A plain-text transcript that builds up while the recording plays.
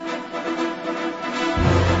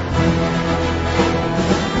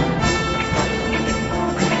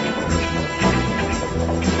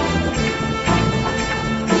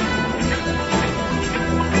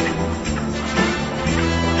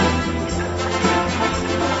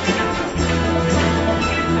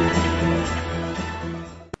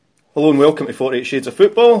Hello and welcome to 48 Shades of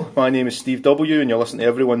Football. My name is Steve W and you're listening to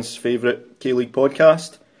everyone's favourite K-League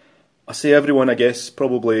podcast. I say everyone, I guess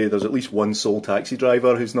probably there's at least one sole taxi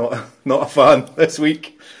driver who's not a fan this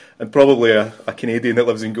week, and probably a Canadian that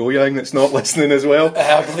lives in Goyang that's not listening as well.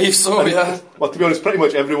 I believe so, yeah. Well, to be honest, pretty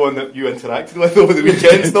much everyone that you interacted with over the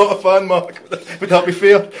weekend's not a fan, Mark. Would that be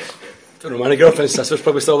fair? Don't know, my girlfriend's sister's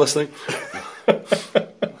probably still listening.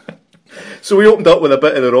 So we opened up with a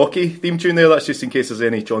bit of the Rocky theme tune there. That's just in case there's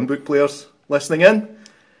any John Book players listening in.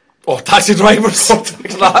 Or taxi drivers, for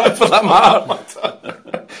that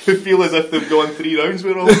matter. Who feel as if they've gone 3 rounds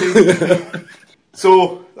with Rocky.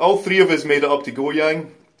 So all 3 of us made it up to Goyang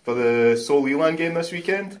for the Seoul Elan game this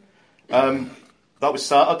weekend. That was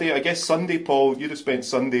Saturday. I guess Sunday, Paul, you'd have spent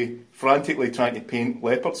Sunday frantically trying to paint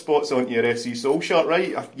leopard spots onto your FC Seoul shirt,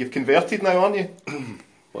 right? You've converted now, aren't you?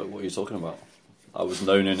 What are you talking about? I was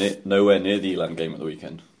nowhere near the Elan game at the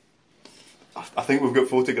weekend. I think we've got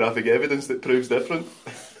photographic evidence that proves different.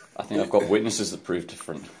 I think I've got witnesses that prove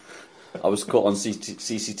different. I was caught on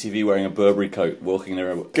CCTV wearing a Burberry coat, walking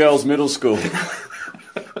near a girls' middle school.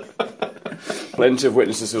 Plenty of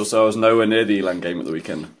witnesses who will say I was nowhere near the Elan game at the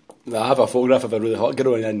weekend. I have a photograph of a really hot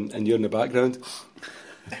girl and you're in the background.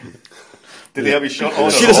 Did they have his shirt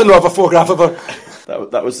on? She doesn't know I have a photograph of her.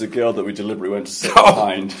 That was the girl that we deliberately went to sit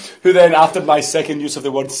behind. Who then, after my second use of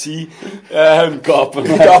the word "see," got up and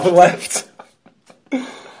left.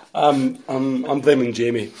 I'm blaming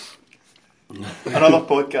Jamie. Another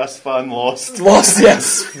podcast fan lost. Lost,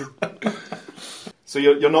 yes. So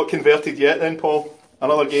you're not converted yet then, Paul?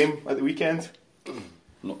 Another game at the weekend?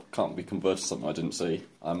 Can't be converted to something I didn't see.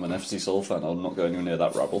 I'm an FC Seoul fan. I'm not going near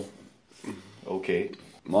that rabble. Okay.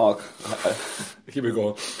 Mark. Keep it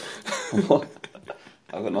going. What?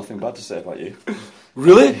 I've got nothing bad to say about you.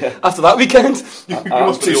 Really? Yeah. After that weekend?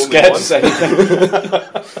 I'm too scared to say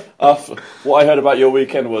anything. What I heard about your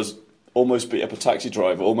weekend was almost beat up a taxi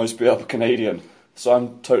driver, almost beat up a Canadian. So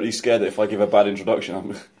I'm totally scared that if I give a bad introduction, I'm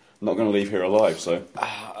not going to leave here alive. So,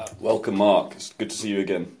 welcome, Mark. It's good to see you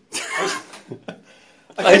again.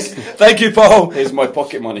 Thank you, Paul. Here's my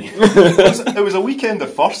pocket money. It was a weekend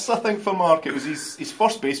of firsts, I think, for Mark. It was his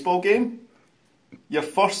first baseball game, your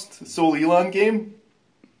first Seoul Elan game,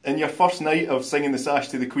 and your first night of singing the Sash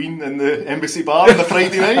to the Queen in the Embassy Bar on the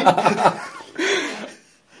Friday night.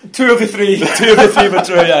 2 of the 3 were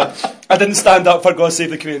true, yeah. I didn't stand up for God Save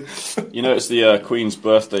the Queen. You know, it's the Queen's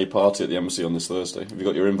birthday party at the Embassy on this Thursday. Have you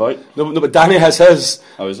got your invite? No, but Danny has his.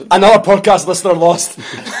 How is it? Another podcast listener lost,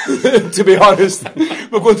 to be honest.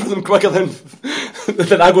 We're going through them quicker than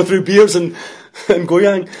I go through beers and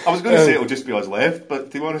Goyang. I was going to say it'll just be us left,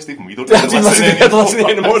 but to be honest, even we don't listen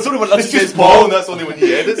anymore. It's just Paul, and that's only when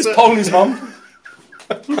he edits it. It's Paul and his mum.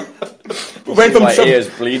 My ears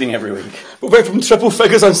bleeding every week. We went from triple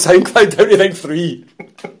figures on SoundCloud down to like 3.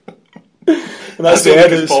 And that's the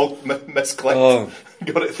edit. Paul misclicked. Oh.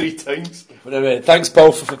 Got it 3 times. But anyway, thanks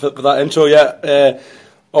Paul for that intro. Yeah,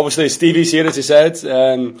 obviously Stevie's here, as he said.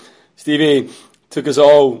 Stevie took us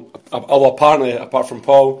all apparently, apart from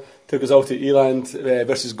Paul, took us all to Eland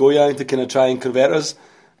versus Goyang to kind of try and convert us.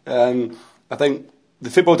 I think the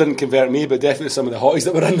football didn't convert me, but definitely some of the hotties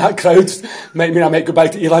that were in that crowd might mean I might go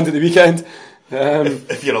back to Eland at the weekend.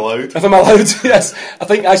 If you're allowed. If I'm allowed, yes. I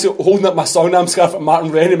think actually holding up my Songnam scarf at Martin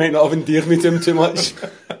Rennie might not have endeared me to him too much.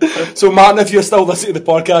 So Martin, if you're still listening to the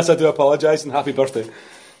podcast, I do apologise and happy birthday.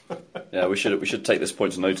 Yeah, we should take this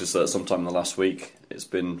point to notice that sometime in the last week it's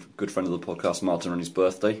been a good friend of the podcast, Martin Rennie's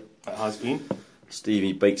birthday. It has been.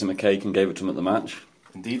 Stevie baked him a cake and gave it to him at the match.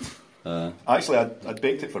 Indeed. Actually, I'd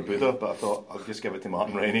baked it for Buddha, but I thought I'll just give it to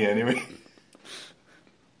Martin Rennie anyway.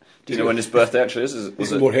 Do you know when his birthday actually is?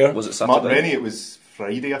 Was it Saturday? Martin Rennie, it was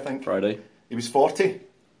Friday, I think. Friday. He was 40.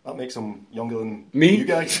 That makes him younger than me? You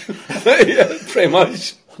guys. Yeah, pretty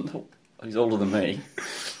much. No, he's older than me.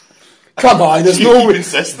 Come on, there's no way.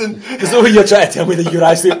 Insisting. There's no way you're trying to tell me that you're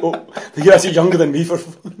actually younger than me for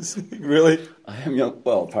really. I am young.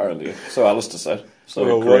 Well, apparently. So Alistair said.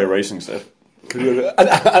 So Career Racing said.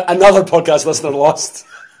 Another podcast listener lost.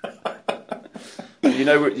 You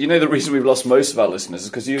know the reason we've lost most of our listeners is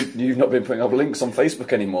because you've not been putting up links on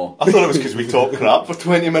Facebook anymore. I thought it was because we talk crap for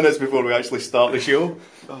 20 minutes before we actually start the show.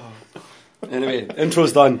 Anyway,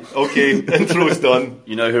 intro's done. Okay, intro's done.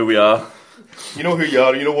 You know who we are. You know who you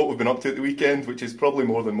are. You know what we've been up to at the weekend, which is probably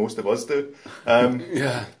more than most of us do.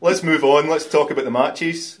 Yeah. Let's move on. Let's talk about the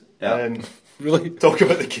matches. Yeah. Really? Talk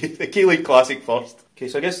about the K-League Classic first. Okay,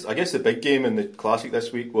 so I guess the big game in the Classic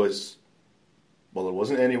this week was... Well, there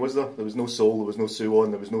wasn't any, was there? There was no Seoul, there was no Suwon,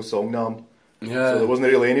 there was no Songnam. Yeah. So there wasn't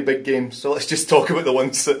really any big games. So let's just talk about the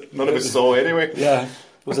ones that none of us saw anyway. Yeah,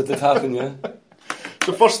 those that did happen, yeah.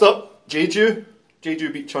 So first up, Jeju.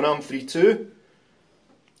 Jeju beat Chunam 3-2.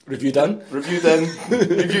 Review done. Review done.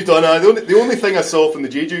 The only thing I saw from the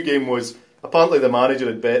Jeju game was apparently the manager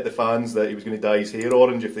had bet the fans that he was going to dye his hair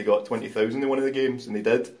orange if they got 20,000 in one of the games, and they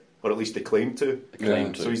did, or at least they claimed to.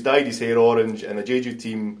 So he's dyed his hair orange, and the Jeju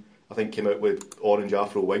team, I think, came out with orange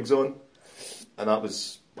afro wigs on, and that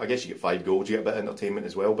was, I guess you get 5 goals, you get a bit of entertainment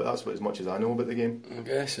as well, but that's about as much as I know about the game. I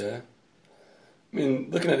guess, yeah. I mean,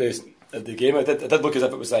 looking at the game, it did look as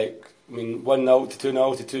if it was like, 1-0 to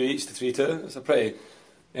 2-0 to 2 each to 3-2. It's a pretty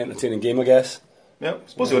entertaining game, I guess. Yeah, I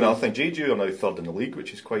suppose the only other thing, Jeju are now third in the league,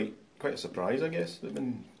 which is quite a surprise, I guess. They've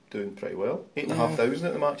been doing pretty well. 8,500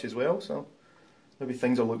 at the match as well, so maybe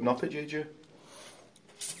things are looking up at Jeju.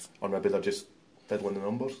 Or maybe they just did win the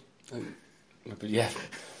numbers. But yeah.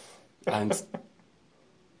 And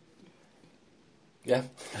yeah.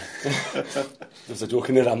 There's a joke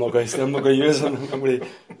in there I'm not going to use. I'm going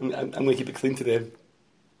to keep it clean today.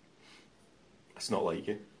 It's not like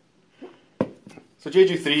you. So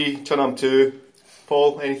Jeju 3, Chunam 2.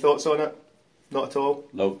 Paul, any thoughts on it? Not at all?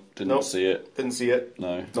 No, didn't see it. Didn't see it?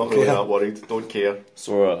 No. Not really that worried. Don't care. I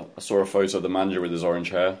saw a photo of the manager with his orange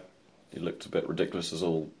hair. He looked a bit ridiculous, as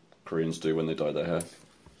all Koreans do when they dye their hair.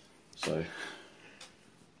 So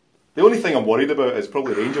the only thing I'm worried about is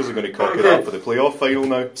probably Rangers are going to cock it up for the playoff final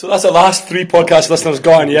now. So that's the last 3 podcast listeners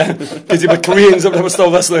gone, yeah? Because they were Koreans that were still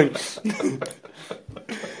listening.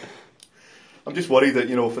 I'm just worried that,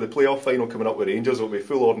 for the playoff final coming up with Rangers, it'll be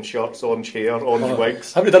full orange shirts, orange hair, orange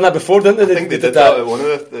wigs. Haven't they done that before, didn't they? I think they did that at one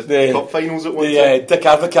of the cup finals at one time. The Dick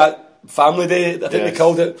Advocaat Family Day, I think they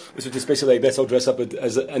called it, which was just basically like, let's all dress up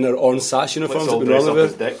as in their orange sash uniforms. Let's all dress up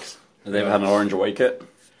as dicks. Have they ever had an orange away kit?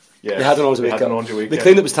 Yeah, they had an orange away kit. They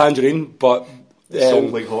claimed it was tangerine, but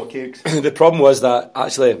sold like hotcakes. The problem was that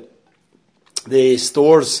actually the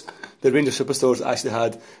stores, the Rangers superstores, actually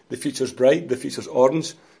had the Futures Bright, the Futures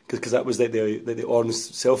Orange, because that was like the orange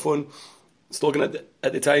cell phone slogan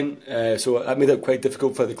at the time. So that made it quite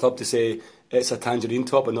difficult for the club to say it's a tangerine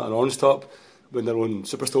top and not an orange top, when their own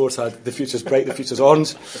superstores had the Futures Bright, the Futures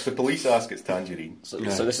Orange. If the police ask, it's tangerine. So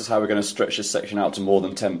this is how we're going to stretch this section out to more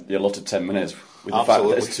than the allotted 10 minutes, with the fact that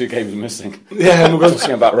there's 2 games missing. Yeah, and we're going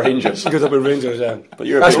talking about Rangers. We're going to talk about Rangers, yeah. But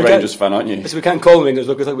you're a big Rangers fan, aren't you? So we can't call them Rangers,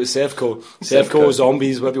 we're going to talk about Sevco,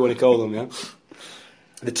 Zombies, whatever you want to call them, yeah.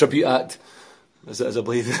 The Tribute Act, as I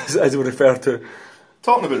believe, as we refer to.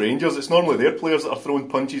 Talking about Rangers, it's normally their players that are throwing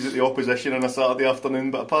punches at the opposition on a Saturday afternoon,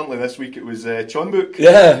 but apparently this week it was Chonbuk.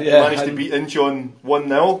 Yeah. He managed to beat Incheon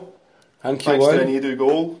 1-0. Thanks to an Edu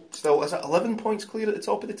goal. Still, is it 11 points clear at the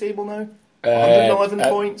top of the table now? 111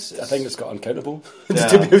 points. I think it's got uncountable,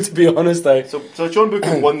 to be honest. So Chonbuk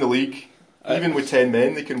can win the league. Even with 10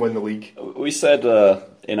 men, they can win the league. We said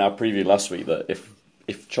in our preview last week that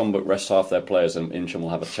if Chonbuk rests half their players, then Incheon will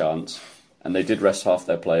have a chance. And they did rest half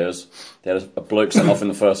their players. They had a bloke sent off in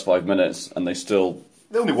the first 5 minutes, and they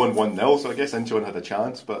only won 1-0, so I guess Incheon had a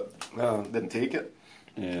chance, but didn't take it.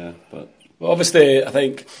 Yeah, but well, obviously, I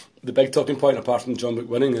think the big talking point, apart from Chonbuk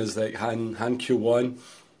winning, is like Han Kyu-won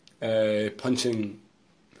punching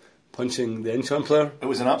the Incheon player. It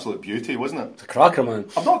was an absolute beauty, wasn't it? It's a cracker, man.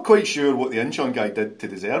 I'm not quite sure what the Incheon guy did to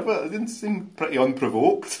deserve it. It didn't seem pretty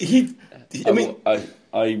unprovoked.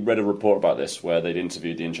 I read a report about this where they'd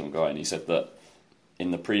interviewed the Incheon guy, and he said that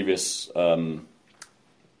in the previous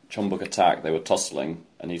Chonbuk attack they were tussling,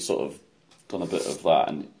 and he'd sort of done a bit of that,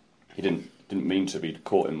 and he didn't mean to be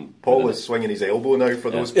caught him. Paul is swinging his elbow now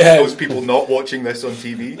for those people not watching this on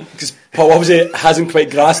TV. Because Paul obviously hasn't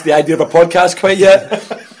quite grasped the idea of a podcast quite yet.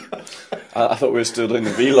 I thought we were still doing the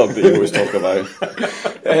vlog that you always talk about.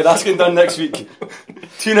 That's getting done next week.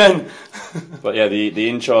 Tune in. But yeah, the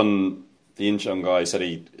Incheon guy said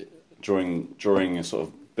he during a sort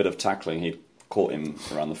of bit of tackling he caught him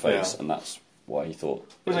around the face, and that's why he thought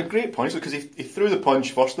it was a great punch, because he threw the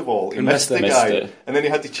punch first of all, he missed the guy, and then he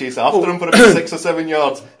had to chase after him for about 6 or 7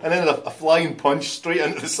 yards, and then a flying punch straight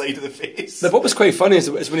into the side of the face. What was quite funny is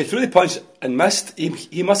when he threw the punch and missed,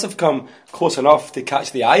 he must have come close enough to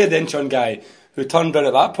catch the eye of the Incheon guy, who turned around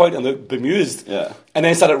at that point and looked bemused, and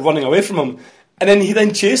then started running away from him. And then he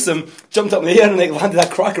chased him, jumped up in the air, and landed that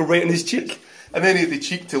cracker right in his cheek. And then he had the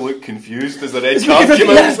cheek to look confused as the red card came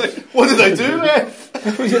out. He's like, what did I do, ref?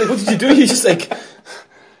 What did you do?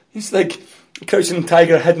 He's like crouching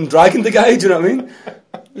tiger, hidden dragon, the guy. Do you know what I mean?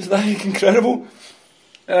 It was like incredible.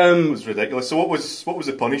 It was ridiculous. So what was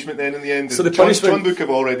the punishment then in the end? So the punishment, Chonbuk have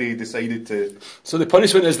already decided to. So the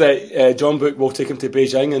punishment is that Chonbuk will take him to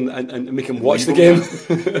Beijing and make him watch the game.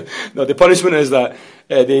 No, the punishment is that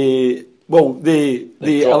the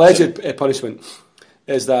alleged punishment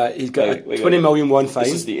is that he's got a 20 million won fine.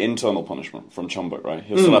 This is the internal punishment from Chonbuk, right?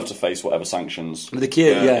 He'll still have to face whatever sanctions.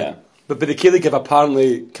 But But the K-League have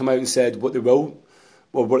apparently come out and said what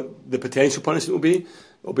what the potential punishment will be.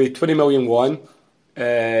 It'll be 20 million won,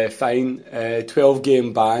 fine,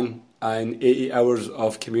 12-game ban, and 80 hours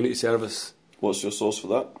of community service. What's your source for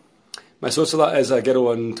that? My source for that is a girl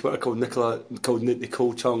on Twitter called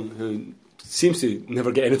Nicole Chung, who seems to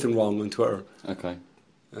never get anything wrong on Twitter. Okay.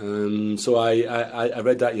 So I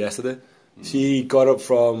read that yesterday. She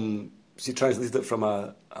translated it from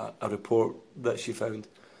a report that she found,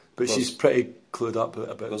 but she's pretty clued up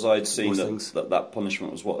about. Because I'd seen things. that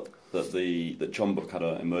punishment was that John Book had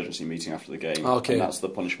an emergency meeting after the game, okay. And that's the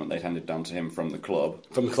punishment they'd handed down to him from the club.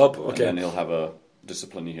 From the club, okay. And then he'll have a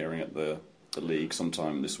disciplinary hearing at the league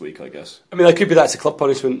sometime this week, I guess. I mean, it could be that's a club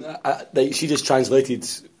punishment. She just translated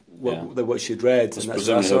what she'd read. And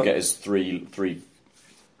presumably he'll get his three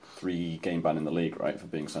game ban in the league, right, for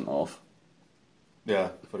being sent off. Yeah,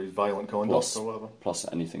 for his violent conduct or whatever. Plus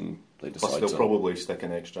anything they decide. Plus they'll probably stick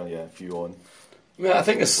an extra, few on. I mean, I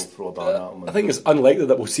think it's unlikely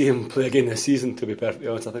that we'll see him play again this season. To be perfectly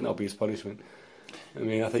honest, I think that'll be his punishment. I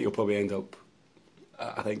mean, I think he'll probably end up.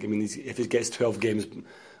 If he gets 12 games,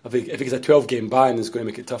 if he gets a 12-game ban, it's going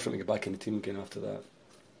to make it tough for him to get back in the team again after that.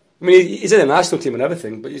 I mean, he's in the national team and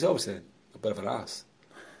everything, but he's obviously a bit of an ass.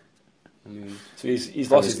 I mean, so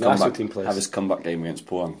he's lost his national team place. Have his comeback game against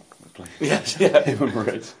Pohang. Yes, yeah. Him and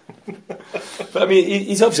Marit. But I mean,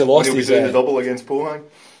 he's obviously lost his... He'll be doing the double against Pohang.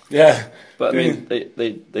 Yeah. But I mean,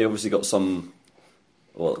 they obviously got some...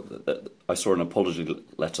 Well, I saw an apology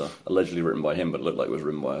letter, allegedly written by him, but it looked like it was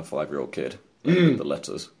written by a 5-year-old kid. The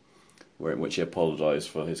letters, in which he apologised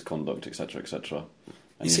for his conduct, etc., etc.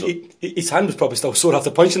 His hand was probably still sore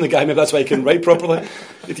after punching the guy. Maybe that's why he couldn't write properly.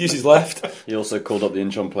 He'd use his left. He also called up the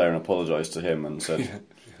Incheon player and apologised to him and said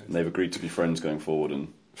they've agreed to be friends going forward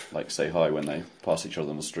and say hi when they pass each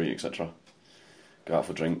other on the street, etc. Go out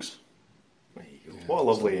for drinks. What a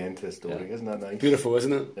lovely end to the story, isn't that nice? Beautiful,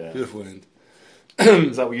 isn't it? Yeah. Beautiful end.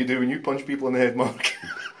 Is that what you do when you punch people in the head, Mark?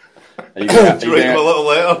 Are you write him a little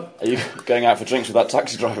letter? Are you going out for drinks with that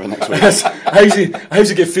taxi driver next week? Yes. I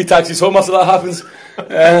usually get free taxis home after that happens.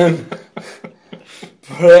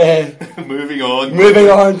 Moving on. Moving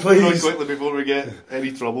on, please. Really quickly before we get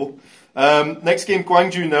any trouble. Next game,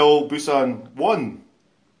 Gwangju 0, Busan 1.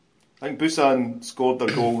 I think Busan scored their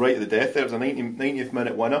goal right at the death there. It was a 90th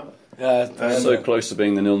minute winner. So close to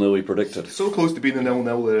being the 0-0 we predicted. So close to being the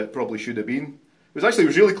 0-0 that it probably should have been. It was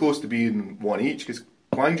really close to being one each because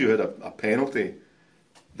Gwangju had a penalty.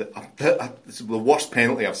 This is the worst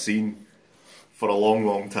penalty I've seen for a long,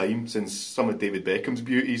 long time, since some of David Beckham's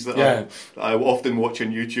beauties that I often watch on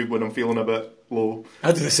YouTube when I'm feeling a bit low.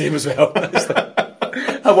 I do the same as well.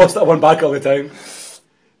 I watch that one back all the time.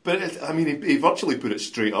 But he virtually put it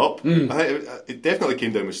straight up. I think it definitely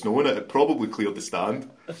came down with snow in it. It probably cleared the stand.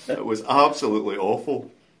 It was absolutely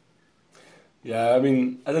awful. Yeah, I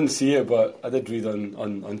mean, I didn't see it, but I did read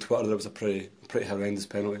on Twitter that it was a pretty horrendous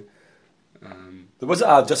penalty. Was it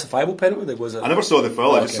a justifiable penalty? I never saw the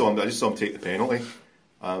foul. I just saw him take the penalty.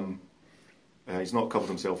 He's not covered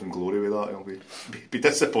himself in glory with that. He'll be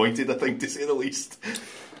disappointed, I think, to say the least.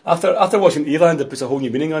 After watching Eland, it puts a whole new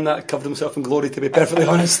meaning on that. Covered himself in glory, to be perfectly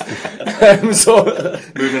honest.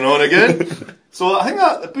 Moving on again. So I think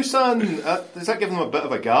that Busan, does that give them a bit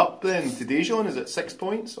of a gap then to Daejeon? Is it 6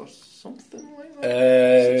 points or something like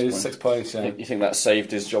that? 6 points, yeah. You think that saved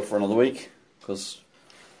his job for another week? Because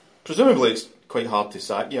presumably it's quite hard to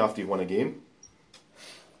sack you after you've won a game.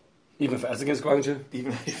 Even if it is against Gwangju?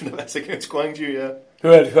 Even if it's against Gwangju, yeah.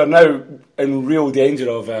 Who are now in real danger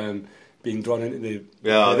of being drawn into the...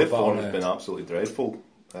 Yeah, their form has been absolutely dreadful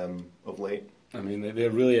of late. I mean, they're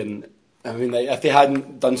really in... I mean, if they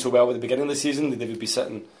hadn't done so well at the beginning of the season, they would be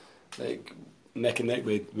sitting neck and neck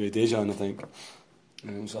with Daejeon, I think.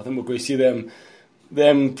 So I think we're going to see them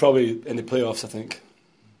probably in the playoffs, I think.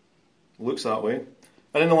 Looks that way.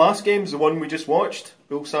 And in the last games, the one we just watched,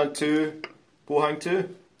 Ulsan 2, Pohang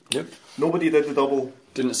 2. Yep. Nobody did the double.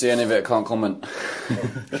 Didn't see any of it, can't comment.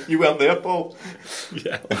 You weren't there, Paul?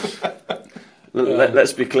 Yeah.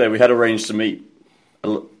 Let's be clear, we had arranged to meet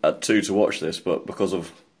at 2 to watch this, but because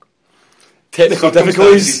of technical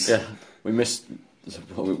difficulties, we missed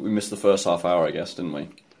the first half hour, I guess, didn't we?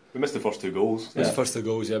 We missed the first 2 goals. The first 2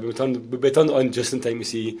 goals, yeah. But we turned it on just in time to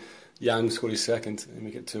see Yang score his second and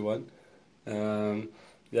make it 2-1.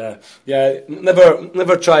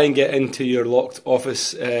 Never try and get into your locked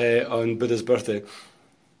office on Buddha's birthday,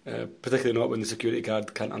 particularly not when the security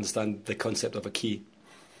guard can't understand the concept of a key.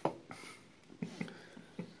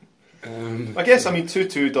 I guess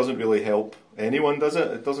 2-2 doesn't really help anyone, does it?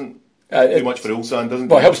 It doesn't do much for Ulsan, doesn't it?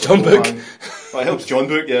 Well, it helps John Book. Well, it helps John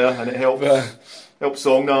Book, yeah, and it helps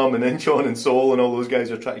Songnam and Incheon and Seoul and all those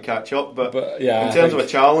guys are trying to catch up. But yeah, in terms of a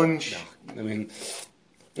challenge, I mean,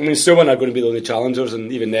 Suwon are going to be the only challengers,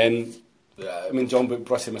 and even then, John would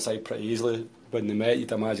brush him aside pretty easily when they met.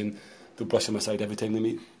 You'd imagine they'll brush him aside every time they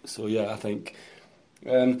meet. So yeah, I think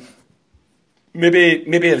maybe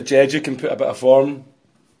if Jeju can put a bit of form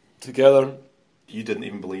together. You didn't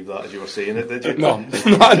even believe that as you were saying it, did you? No,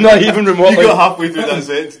 not even remotely. You got halfway through that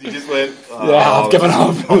sentence and you just went, I've given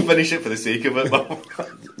up. I'll finish it for the sake of it.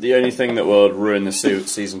 The only thing that would ruin the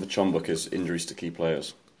season for Chonbuk is injuries to key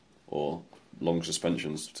players, or long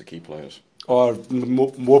suspensions to key players. Or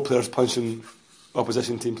more players punching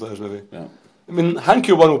opposition team players, maybe. Yeah.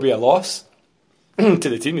 Hankyu 1 will be a loss to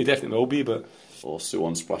the team, he definitely will be, but... Or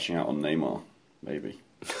Suwon splashing out on Neymar, maybe.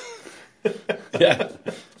 Yeah.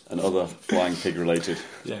 And other flying pig related.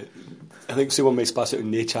 Yeah, I think Suwon may splash out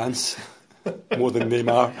in no chance more than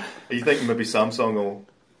Neymar. Are you thinking maybe Samsung will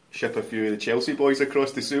ship a few of the Chelsea boys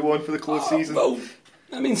across to Suwon for the close season? Well,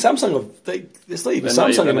 Samsung it's not even They're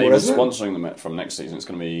Samsung not anymore, even isn't it? sponsoring them from next season. It's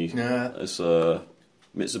going to be it's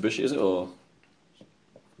Mitsubishi, is it, or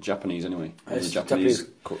Japanese anyway? It's Japanese.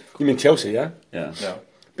 You mean Chelsea, yeah? Yeah.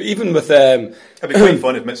 But even with it'd be quite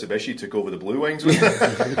fun if Mitsubishi took over the Blue Wings, wouldn't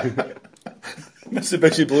it?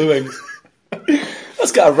 Mitsubishi Blue Wings.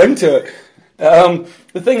 That's got a ring to it.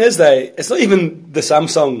 The thing is that it's not even the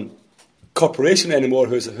Samsung corporation anymore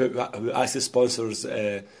who actually sponsors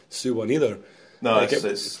Suwon either. No,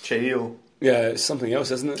 it's Cheil. Yeah, it's something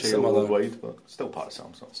else, isn't it? Cheil worldwide, but still part of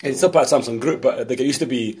Samsung. It's still part of Samsung Group, but it used to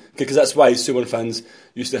be, because that's why Suwon fans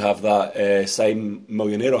used to have that Sign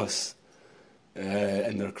Millonarios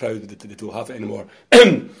in their crowd. They don't have it anymore.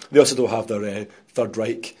 They also don't have their Third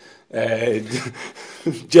Reich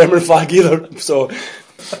German flag either. So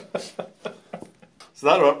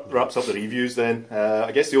that wraps up the reviews then.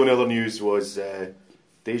 I guess the only other news was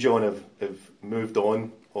Daejeon have moved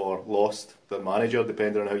on or lost their manager,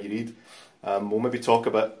 depending on how you read. We'll maybe talk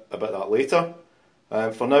about that later.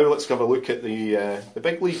 For now, let's have a look at the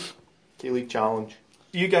big league, K-League Challenge.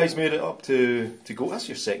 You guys made it up to go. That's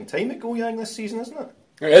your second time at Goyang this season, isn't it?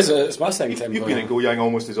 It is. It's my second time. You've been at Goyang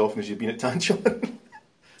almost as often as you've been at Tancheon.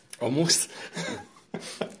 Almost.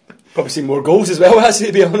 Probably seen more goals as well, actually,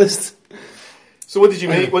 to be honest. So what did you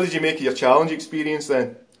make? What did you make of your challenge experience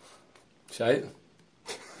then? Shite.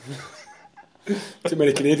 Too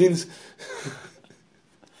many Canadians.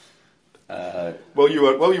 While you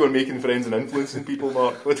were making friends and influencing people,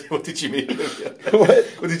 Mark, what did you make of your,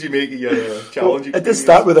 what did you make of your challenge experience? It did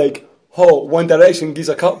start with One Direction, gives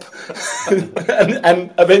a cup,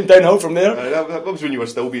 and I went downhill from there. That was when you were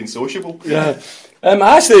still being sociable. Yeah.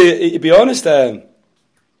 Actually, to be honest, I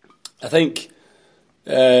think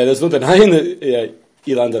there's no denying that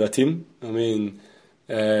Eland are a team. I mean,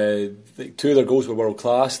 two of their goals were world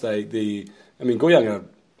class. Goyang are.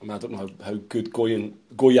 I don't know how good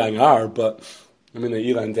Goyang are, but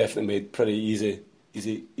Eland definitely made pretty easy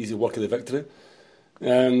work of the victory.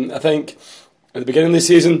 I think at the beginning of the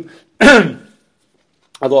season, a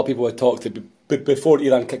lot of people had talked before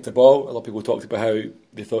Eland kicked the ball. A lot of people talked about how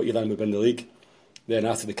they thought Eland would win the league. Then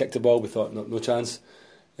after they kicked the ball, we thought no chance.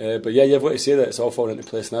 But yeah, you've got to say that it's all falling into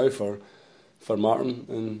place now for Martin.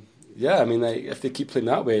 And yeah, if they keep playing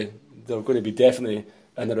that way, they're going to be definitely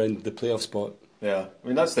in around the playoff spot. Yeah,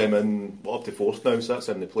 that's them in up to fourth now, so that's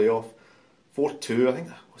in the playoff. 4-2, I think,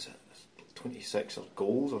 was it 26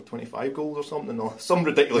 goals or 25 goals or something? Some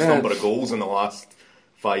ridiculous number of goals in the last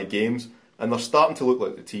 5 games. And they're starting to look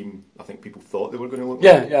like the team I think people thought they were going to look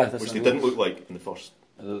like. Which they didn't look like in the first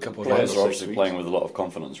couple of players. Players are obviously playing with a lot of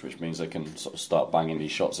confidence, which means they can sort of start banging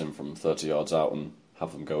these shots in from 30 yards out and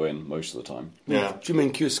have them go in most of the time. Yeah.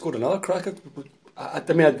 Jumin Q scored another cracker.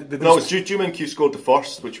 No, it's Jumin Q scored the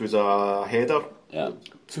first, which was a header. Yeah.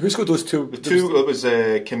 So who scored those two? The two, it was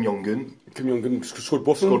Kim Jong-un. Kim Jong-un scored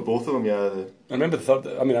both of them? Scored both of them, yeah. I remember the third.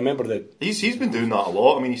 I remember the... He's been doing that a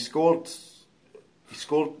lot. He scored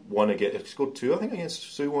one again. He scored 2, I think,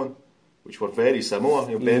 against Suwon, which were very similar.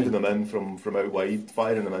 Bending them in from out wide,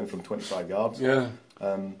 firing them in from 25 yards. Yeah.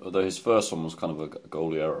 Although his first one was kind of a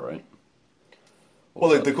goalie error, right?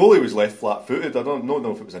 Well, the goalie was left flat-footed. I don't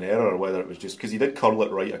know if it was an error or whether it was just because he did curl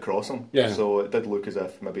it right across him. Yeah. So it did look as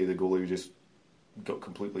if maybe the goalie just got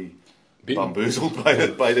completely bamboozled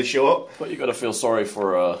by the shot. But you got to feel sorry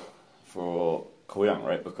for Goyang,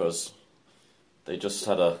 right? Because they just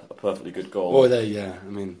had a perfectly good goal. Oh, yeah.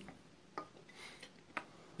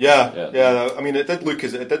 Yeah. It did look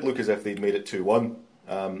as if they'd made it 2-1,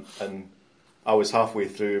 and I was halfway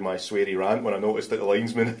through my sweary rant when I noticed that the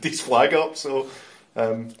linesman had his flag up. So.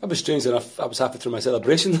 That was strange enough. I was halfway through my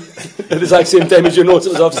celebration at the exact same time as you noticed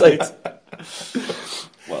it was offside.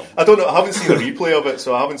 Well, I don't know. I haven't seen a replay of it,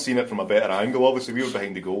 so I haven't seen it from a better angle. Obviously, we were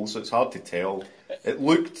behind the goal, so it's hard to tell. It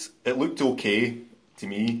looked okay to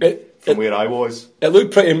me from where I was. It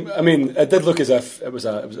looked pretty. I mean, it did look as if it was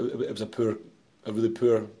a really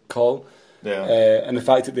poor call. Yeah. And the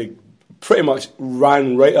fact that they pretty much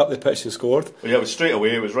ran right up the pitch and scored. Well, yeah, it was straight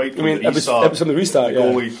away. It was right from the it restart. It was from the restart. The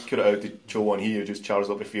goalie cut it out to Cho Won-hee, who just charged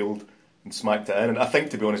up the field and smacked it in. And I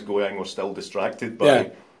think, to be honest, Go Yang were still distracted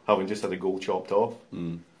by having just had a goal chopped off.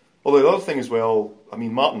 Although the other thing as well, I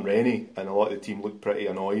mean, Martin Rennie and a lot of the team looked pretty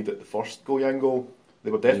annoyed at the first Go Yang goal.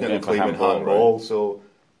 They were definitely claiming handball. Right. So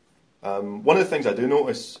one of the things I do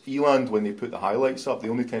notice, Eland, when they put the highlights up, they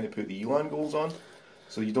only tend to put the Eland goals on.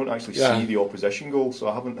 So you don't actually see the opposition goal. So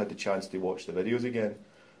I haven't had the chance to watch the videos again.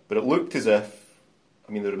 But it looked as if,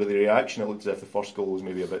 I mean, with the reaction, it looked as if the first goal was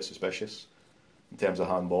maybe a bit suspicious in terms of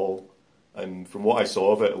handball. And from what I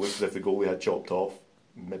saw of it, it looked as if the goalie had chopped off.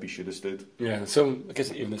 Maybe should have stood. Yeah, so I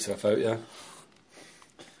guess it evened itself out, yeah.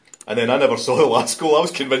 And then I never saw the last goal. I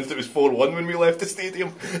was convinced it was 4-1 when we left the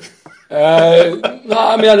stadium. No,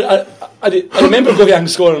 I mean, I remember Go Yang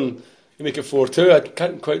scoring. You make it 4-2. I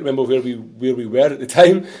can't quite remember where we were at the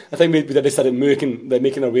time. I think we just started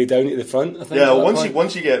making our way down to the front. I think. Yeah,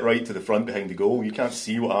 once you get right to the front behind the goal, you can't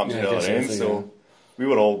see what happens at the other end. So we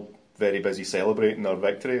were all very busy celebrating our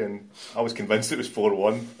victory, and I was convinced it was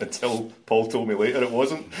 4-1 until Paul told me later it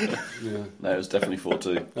wasn't. No, it was definitely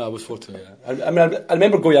 4-2. No, it was 4-2. Yeah, I mean, I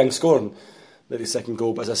remember Go Yang scoring the second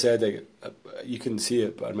goal, but as I said, you couldn't see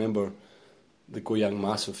it. But I remember the Go Yang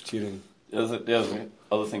massive cheering. The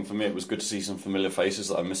other thing for me, it was good to see some familiar faces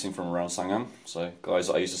that I'm missing from around Sangam. So guys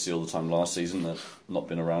that I used to see all the time last season that have not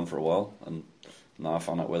been around for a while, and now I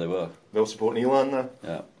found out where they were. They'll support Elan now.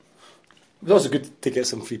 Yeah. It was also good to get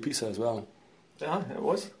some free pizza as well. Yeah, it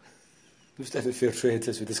was. It was definitely fair trade,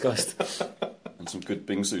 as we discussed. And some good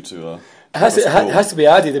bingsu to. It has to be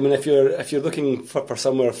added. I mean, if you're looking for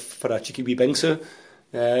somewhere for a cheeky wee bingsu,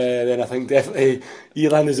 then I think definitely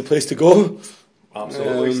Elan is the place to go.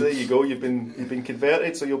 Absolutely. So there you go. You've been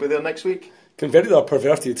converted, so you'll be there next week. Converted or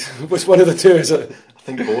perverted? Which one of the two is it? I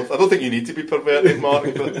think both. I don't think you need to be perverted,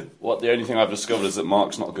 Mark. But the only thing I've discovered is that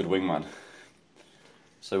Mark's not a good wingman.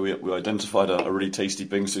 So we identified a really tasty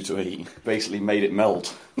bingsu to eat. Basically made it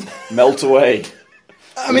melt away.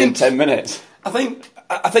 I mean, 10 minutes. I think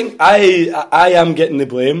I am getting the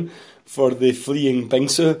blame for the fleeing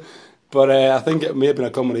bingsu, but I think it may have been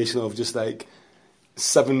a combination of just like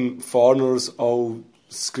 7 foreigners all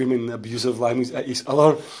screaming abusive language at each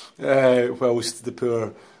other, whilst the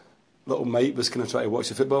poor little mate was kind of trying to watch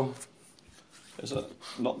the football. Is it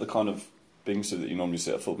not the kind of bingsu that you normally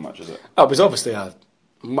see at a football match, is it? Oh, it was obviously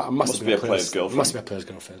must be a player's girlfriend. Must be a player's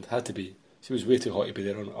girlfriend. Had to be. She was way too hot to be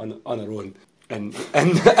there on her own. And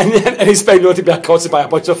expect not to be accosted by a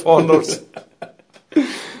bunch of foreigners.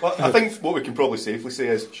 Well, I think what we can probably safely say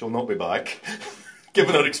is she'll not be back,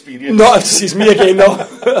 given her experience. Not if she sees me again, though.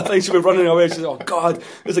 I think she'll be running away. She's like, oh God,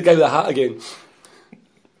 there's a guy with a hat again.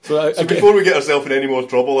 So before we get ourselves in any more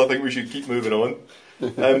trouble, I think we should keep moving on.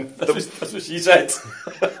 That's what she said.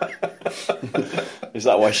 Is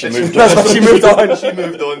that why she moved on? That's why she moved on. She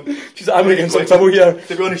moved on. She's like, I'm getting some trouble here.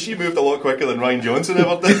 To be honest, she moved a lot quicker than Ryan Johnson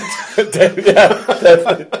ever did. Yeah,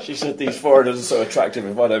 definitely. She said these foreigners are so attractive.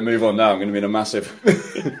 If I don't move on now, I'm going to be in a massive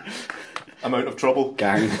amount of trouble.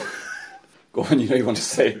 Gang. Go on, you know you want to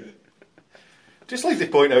say. Just like to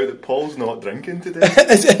point out that Paul's not drinking today.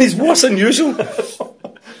 It's worse than usual.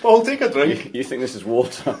 Paul, take a drink. You think this is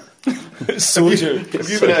water? It's soju. Have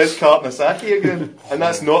you been at his Kartnasaki again? And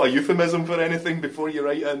that's not a euphemism for anything before you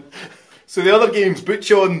write in. So the other games,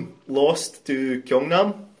 Bucheon lost to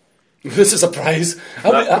Gyeongnam. This is a surprise.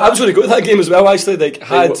 I was going to go to that game as well, actually.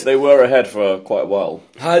 They were ahead for quite a while.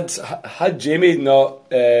 Had Jamie not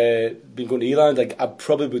been going to Eland, I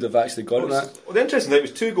probably would have actually gone to that. Well, the interesting thing, it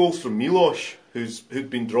was 2 goals from Milos, who'd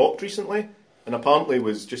been dropped recently, and apparently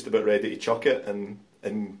was just about ready to chuck it and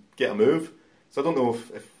get a move. So I don't know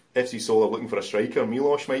if FC Seoul are looking for a striker.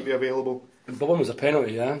 Milos might be available. But one was a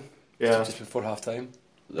penalty, yeah? Yeah. Just before half time.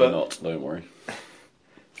 They're not, don't worry.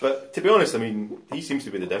 But to be honest, I mean, he seems to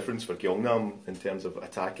be the difference for Gyeongnam in terms of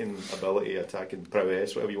attacking ability, attacking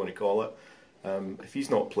prowess, whatever you want to call it. If he's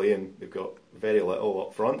not playing, they've got very little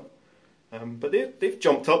up front. But they've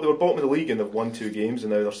jumped up. They were bottom of the league and they've won 2 games,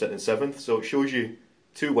 and now they're sitting in 7th. So it shows you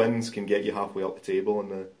 2 wins can get you halfway up the table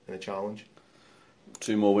in the challenge.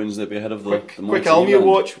 2 more wins, they'd be ahead of the quick Almere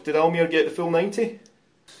watch. Did Almere get the full 90?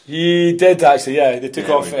 He did, actually, yeah. They took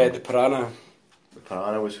off the Piranha. The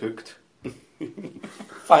Piranha was hooked.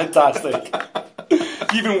 Fantastic.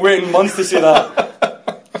 You've been waiting months to say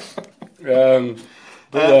that.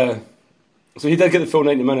 So he did get the full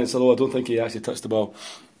 90 minutes, although I don't think he actually touched the ball.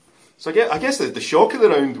 So I guess the shock of the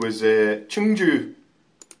round was Chungju,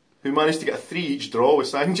 who managed to get a 3-each draw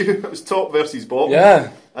with Sangju. It was top versus bottom. Yeah.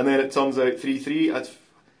 And then it turns out 3-3.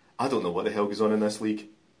 I don't know what the hell goes on in this league.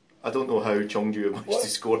 I don't know how Chungju managed to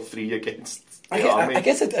score 3 against the Army. I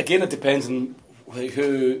guess it depends on like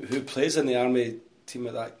who plays in the Army team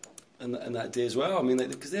at that in that day as well. I mean,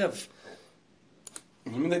 because they have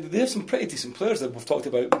some pretty decent players that we've talked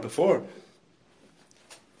about before.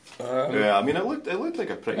 Yeah, I mean, it looked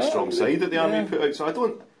like a pretty strong side that the Army put out. So I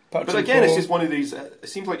don't. Patrick But again, it's Paul. just one of these. It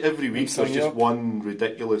seems like every week there's just one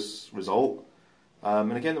ridiculous result.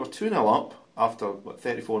 And again, they were 2-0 up after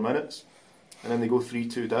 34 minutes, and then they go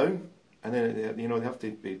 3-2 down, and then they have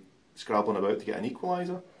to be scrabbling about to get an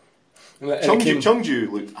equaliser.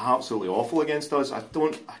 Chungju looked absolutely awful against us. I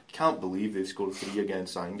can't believe they scored 3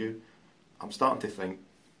 against Sangju. I'm starting to think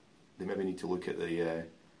they maybe need to look at the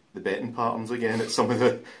betting patterns again at some of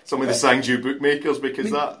the Sangju bookmakers,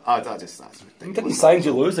 because that's ridiculous. Didn't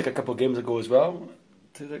Sangju lose like a couple of games ago as well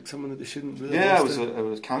to like someone that they shouldn't really? Yeah, it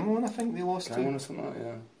was Kangwon, I think they lost Kangwon or something like that.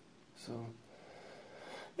 Yeah. So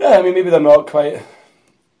yeah, I mean maybe they're not quite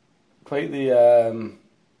the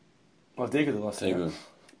well, Daegu they lost. Daegu.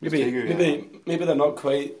 Maybe they're not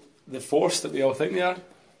quite the force that we all think they are.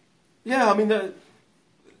 Yeah, I mean they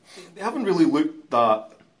haven't really looked that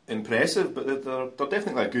impressive, but they're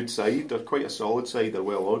definitely a good side. They're quite a solid side. They're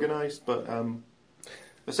well organised, but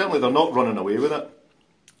certainly they're not running away with it.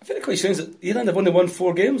 I find it quite strange that Ireland have only won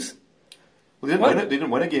 4 games. Well, they didn't win it. They didn't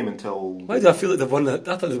win a game until. Why do I feel like they've won that?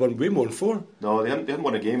 I thought they'd won way more than 4. No, they hadn't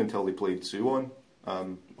won a game until they played Suwon.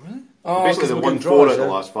 Really? Basically, they won 4 out of the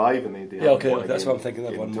last 5, and they yeah, okay, that's what I'm thinking.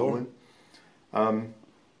 They've won more.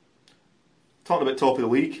 Talking about top of the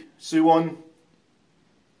league, Suwon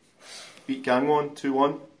beat Gangwon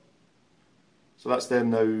 2-1. So that's them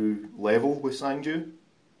now level with Sangju.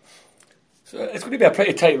 So it's going to be a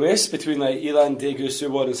pretty tight race between like Ilan, Daegu,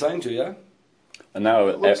 Suwon and Sangju, yeah? And now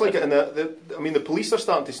It looks like it, and the police are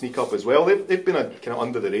starting to sneak up as well. They've been kind of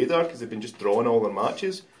under the radar because they've been just drawing all their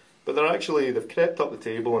matches, but they've crept up the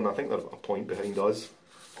table, and I think they're a point behind us.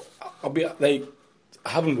 I'll be like, I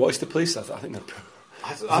haven't watched the police. I think they're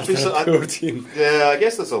a poor team. Yeah, I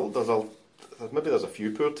guess there's a few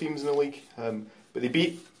poor teams in the league, but they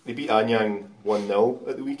beat Anyang 1-0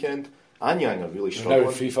 at the weekend. Anyang are really struggling. Now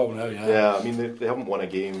in free fall now, yeah. Yeah, I mean they haven't won a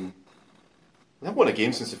game. They haven't won a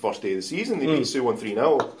game since the first day of the season. They beat Suwon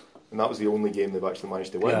 3-0, and that was the only game they've actually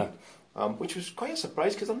managed to win. Yeah. Which was quite a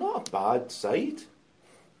surprise because they're not a bad side.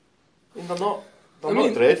 I mean, they're not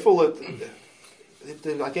dreadful.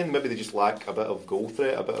 Again, maybe they just lack a bit of goal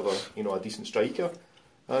threat, a bit of a decent striker.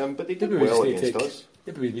 But they did well against us.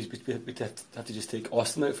 Maybe we'd have to just take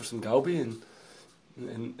Austin out for some Galbi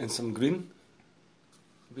and some Green.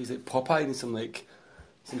 Maybe he's like Popeye and some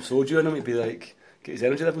soju in him. He'd be like get his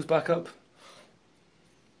energy levels back up.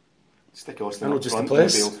 Stick Austin up just front.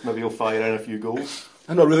 Maybe he'll fire in a few goals.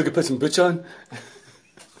 I'm not really good at putting Butch on.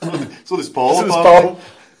 So does Paul.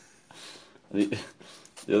 The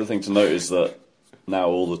other thing to note is that now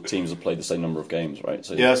all the teams have played the same number of games, right?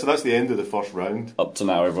 So yeah, so that's the end of the first round. Up to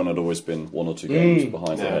now, everyone had always been 1 or 2 games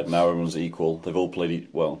behind ahead. Now everyone's equal. They've all played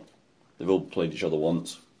each other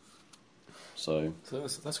once. So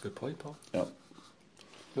that's a good point, Paul. Yeah.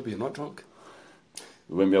 Maybe you're not drunk.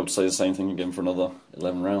 We won't be able to say the same thing again for another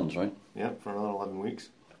 11 rounds, right? Yeah, for another 11 weeks.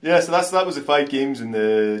 Yeah, so that was the 5 games in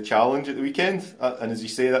the challenge at the weekend, and as you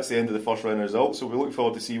say, that's the end of the first round results. So we look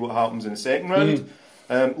forward to see what happens in the second round.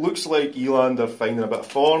 Looks like Eland are finding a bit of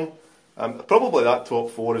form. Probably that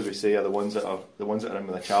top 4, as we say, are the ones that are in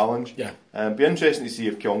with a challenge. Yeah. Be interesting to see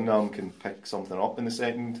if Gyeongnam can pick something up in the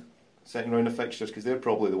second round of fixtures, because they're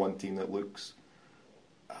probably the one team that looks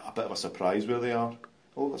a bit of a surprise where they are.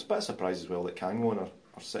 Well, it's a bit of a surprise as well that Kangwon are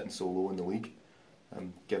sitting so low in the league,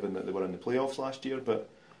 given that they were in the playoffs last year. But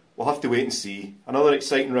we'll have to wait and see. Another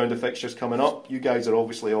exciting round of fixtures coming up. You guys are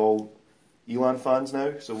obviously all Elan fans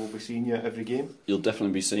now, so we'll be seeing you at every game. You'll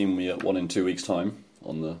definitely be seeing me at 1 in 2 weeks' time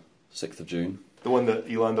on the 6th of June. The one that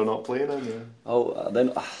Eland are not playing in, yeah.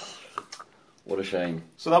 Then what a shame.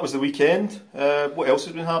 So that was the weekend. What else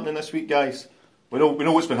has been happening this week, guys? We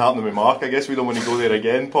know what's been happening with Mark. I guess we don't want to go there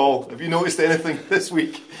again. Paul, have you noticed anything this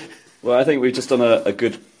week? Well, I think we've just done a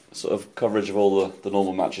good sort of coverage of all the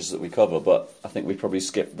normal matches that we cover, but I think we probably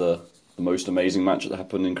skipped the most amazing match that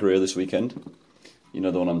happened in Korea this weekend. You know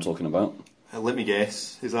the one I'm talking about. Let me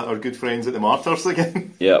guess. Is that our good friends at the Martyrs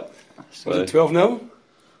again? Yeah. Was it 12-0?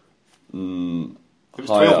 It was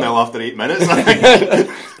 12-0 after 8 minutes, I think.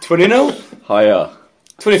 20-0? Higher.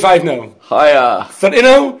 25-0? Higher.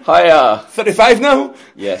 30-0? Higher. 35-0?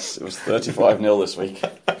 Yes, it was 35-0 this week.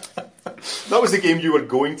 That was the game you were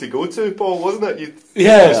going to go to, Paul, wasn't it?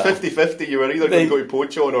 Yeah. It was 50-50. You were either going to go to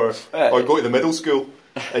Pochon or go to the middle school.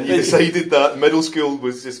 And you decided that middle school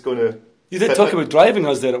was just going to... You did talk about driving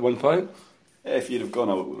us there at one point. Yeah, if you'd have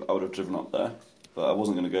gone, I would have driven up there. But I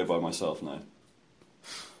wasn't going to go by myself, no.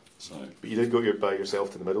 So. But you did go by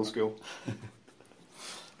yourself to the middle school.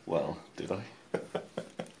 Well, did I?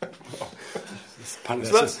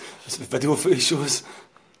 Apparently that's the video footage shows.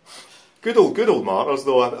 Good old Martyrs,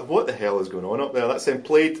 though. What the hell is going on up there? That's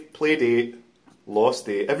played 8, lost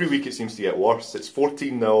 8. Every week it seems to get worse. It's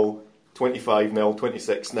 14-0, 25-0,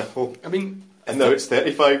 26-0. I mean... And now it's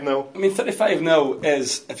 35-0. I mean, 35-0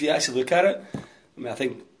 is, if you actually look at it, I mean, I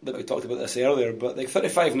think that we talked about this earlier, but like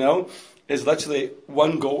 35-0 is literally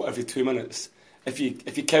one goal every 2 minutes. If you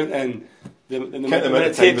count in the amount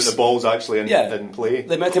of time that the ball's actually in play.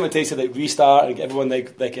 The amount of time it takes to like restart and get everyone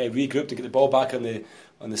regroup to get the ball back on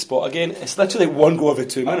the spot again. It's literally one goal every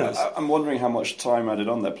 2 minutes. I'm wondering how much time added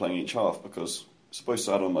on they're playing each half, because it's supposed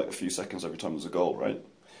to add on like a few seconds every time there's a goal, right?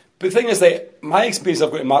 But the thing is, like, my experience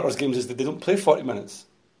of going to Martyrs games is that they don't play 40 minutes.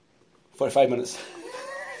 45 minutes.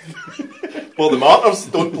 Well, the Martyrs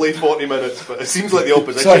don't play 40 minutes, but it seems like the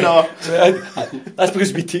opposition are. That's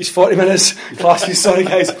because we teach 40 minutes classes, sorry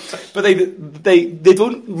guys. But they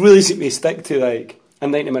don't really seem to stick to like a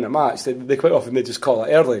 90-minute match. They quite often they just call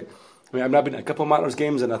it early. I mean, I've been to a couple of Martyrs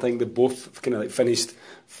games, and I think they both kind of like finished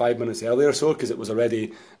 5 minutes earlier or so, because it was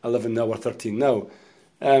already 11-0 or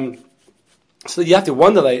 13-0. So you have to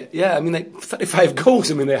wonder, like, yeah, I mean, like 35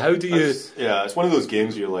 goals. I mean, like, how do you? It's one of those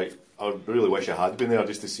games where you're like, I really wish I had been there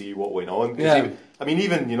just to see what went on. Yeah.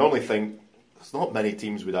 Even you normally think there's not many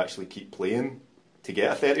teams would actually keep playing to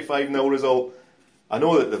get a 35-0 result. I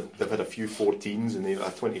know that they've had a few 14s and they've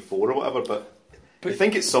had 24 or whatever, but I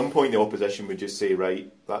think at some point the opposition would just say, right,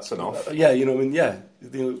 that's enough. Like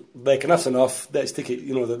enough's enough. Let's take it.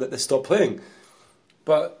 Let's stop playing.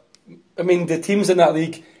 But I mean, the teams in that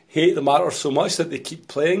league hate the Martyrs so much that they keep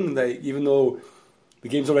playing. Like, even though the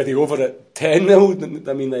game's already over at 10-0,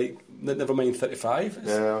 I mean, like, never mind 35.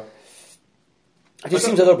 It just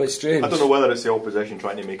seems a little bit strange. I don't know whether it's the opposition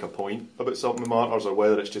trying to make a point about something, the Martyrs, or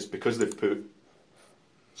whether it's just because they've put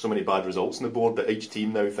so many bad results on the board that each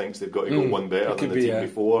team now thinks they've got to go one better than the team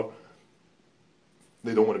before.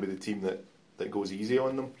 They don't want to be the team that goes easy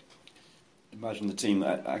on them. Imagine the team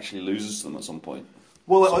that actually loses to them at some point.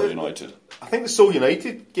 Well, Seoul United. I think the Seoul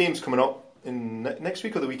United game's coming up in next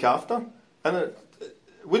week or the week after, and it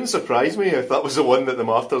wouldn't surprise me if that was the one that the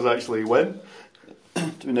Martyrs actually win.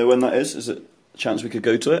 Do we know when that is? Is it a chance we could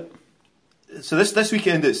go to it? So this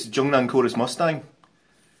weekend it's Jungnan Chorus Mustang.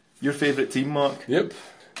 Your favourite team, Mark? Yep.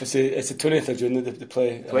 It's the 20th of June that they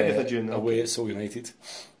play 20th of June, away at Seoul United.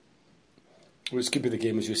 Which could be the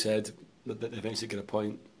game, as you said, that they eventually get a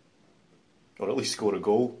point. Or at least score a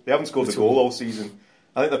goal. They haven't scored a goal all season.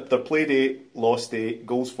 I think they're played 8, lost 8,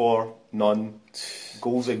 goals for none,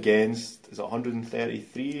 goals against, is it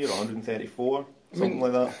 133 or 134? Something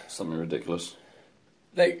like that. Something ridiculous.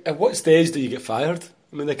 Like, at what stage do you get fired?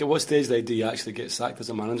 I mean, like, at what stage do you actually get sacked as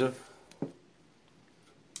a manager?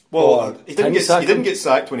 Well, he didn't get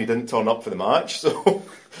sacked when he didn't turn up for the match, so...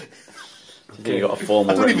 He got a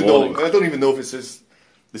formal I don't even know if it's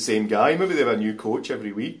the same guy. Maybe they have a new coach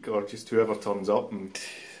every week, or just whoever turns up and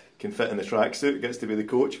can fit in the tracksuit gets to be the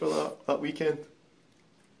coach for that weekend.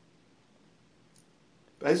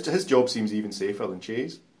 But his job seems even safer than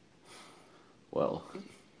Che's. Well,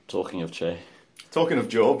 talking of Che. Talking of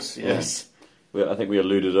jobs, yes. I think we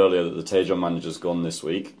alluded earlier that the Taejon manager's gone this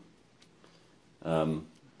week.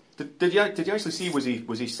 Did you actually see,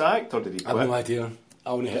 was he sacked or did he quit? I have no idea.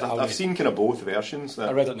 I've seen kind of both versions.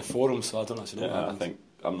 I read it in the forum, so I don't actually know. Yeah,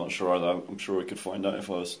 I'm not sure either. I'm sure we could find out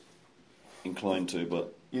if I was inclined to,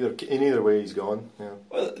 but in either way, he's gone. Yeah.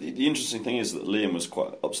 Well, the interesting thing is that Liam was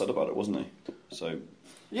quite upset about it, wasn't he? So.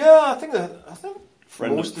 Yeah, I think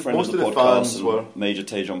friend most of of the the podcast fans were major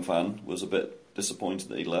Taejon fan was a bit disappointed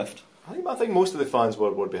that he left. I think most of the fans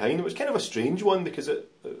were behind. It was kind of a strange one because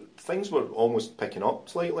things were almost picking up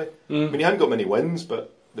slightly. I mean, he hadn't got many wins,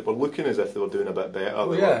 but they were looking as if they were doing a bit better.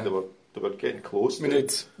 They were getting close. I mean,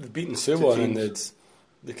 they'd beaten Suwon and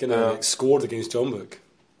they kind of scored against Jeonbuk.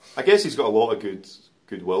 I guess he's got a lot of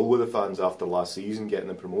goodwill with the fans after last season, getting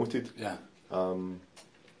them promoted. Yeah.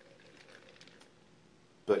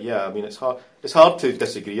 But yeah, I mean, it's hard to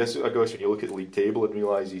disagree. I guess when you look at the league table and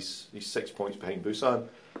realise he's 6 points behind Busan,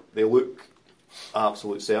 they look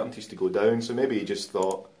absolute certainties to go down. So maybe he just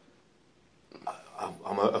thought,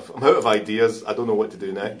 I'm out of ideas. I don't know what to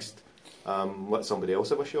do next. Let somebody else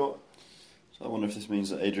have a shot. So I wonder if this means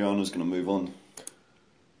that Adriano's going to move on.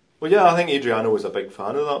 Well, yeah, I think Adriano was a big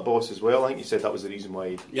fan of that boss as well. I think he said that was the reason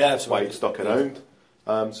why he stuck around.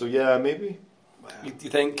 So yeah, maybe. Do you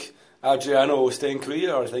think Adriano will stay in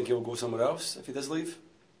Korea, or do you think he'll go somewhere else if he does leave?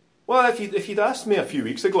 Well, if you'd asked me a few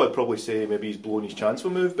weeks ago, I'd probably say maybe he's blown his chance for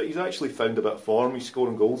a move, but he's actually found a bit of form. He's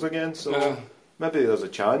scoring goals again, so maybe there's a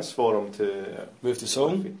chance for him to move to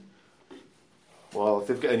Seoul. Well, if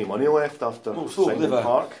they've got any money left after signing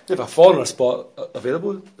Park. They have a foreigner spot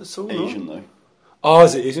available at Seoul, Asian, though. Oh,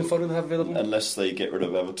 is it Asian foreigner they have available? Unless they get rid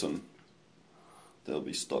of Everton, they'll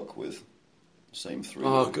be stuck with the same three.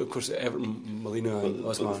 Oh, of course, Everton, Molina and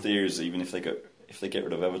Osman. But the theory is, even if they get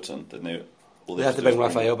rid of Everton, then they have to bring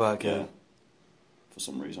Raphael back, yeah. For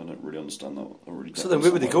some reason, I don't really understand that. So then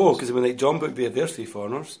where would they go? Because when John Book, they have their 3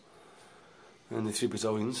 foreigners and the 3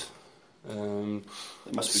 Brazilians. There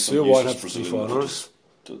must be some useless Brazilians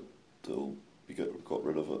they'll be got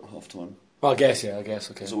rid of at half time. Well, I guess, okay.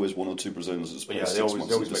 There's always 1 or 2 Brazilians that's they always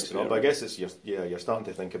mix it up. But I guess you're starting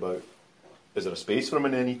to think about, is there a space for him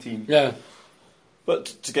in any team? Yeah. But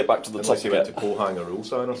to get back to the unless he went to Pohang or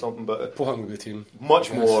Ulsan or something, but Pohang would be a team.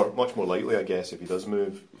 Much more likely, I guess, if he does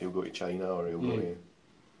move, he'll go to China or he'll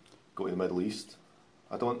go to the Middle East.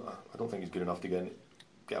 I don't think he's good enough to get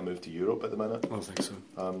a move to Europe at the minute. I don't think so.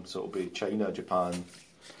 So it'll be China, Japan,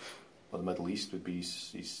 or the Middle East would be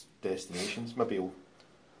his destinations. Maybe he'll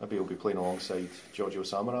be playing alongside Giorgio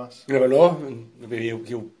Samaras. You never know. Maybe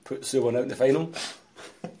he'll put Suwon out in the final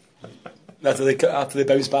after they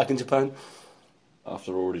bounce back in Japan.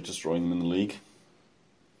 After already destroying them in the league.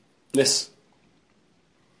 Yes.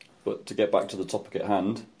 But to get back to the topic at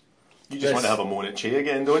hand... You just want to have a moan at Che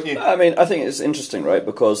again, don't you? I mean, I think it's interesting, right?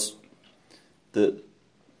 Because the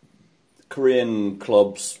Korean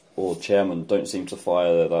clubs or chairmen don't seem to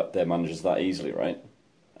fire their managers that easily, right?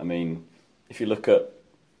 I mean, if you look at,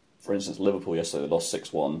 for instance, Liverpool yesterday, they lost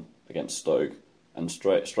 6-1 against Stoke, and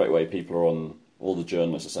straight away people are on... All the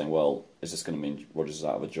journalists are saying, well, is this going to mean Rodgers is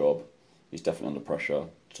out of a job? He's definitely under pressure,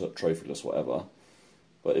 trophyless, whatever.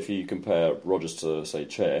 But if you compare Rodgers to, say,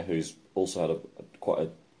 Che, who's also had quite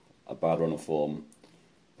a bad run of form,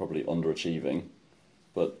 probably underachieving,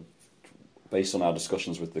 but based on our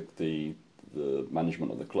discussions with the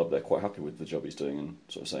management of the club, they're quite happy with the job he's doing and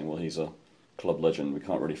sort of saying, well, he's a club legend, we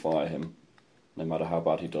can't really fire him, no matter how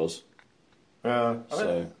bad he does.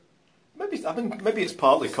 Maybe it's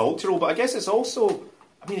partly cultural, but I guess it's also...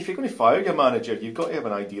 I mean, if you're going to fire your manager, you've got to have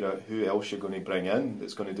an idea of who else you're going to bring in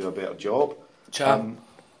that's going to do a better job. Chaduri.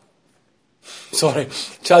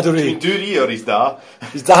 Dury or his dad?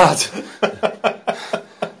 His dad.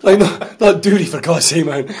 Like, not Dury, for God's sake,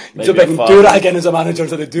 man. You're bringing Dura again as a manager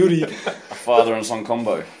to the Dury. A father and son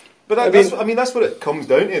combo. But that's what it comes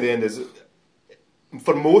down to at the end, is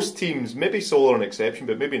for most teams, maybe Solar an exception,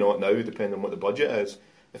 but maybe not now, depending on what the budget is.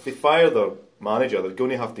 If they fire their manager, they're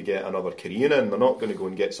going to have to get another Korean in. They're not going to go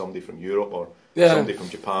and get somebody from Europe or somebody from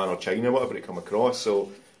Japan or China, whatever it come across. So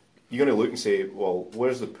you're going to look and say, well,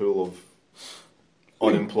 where's the pool of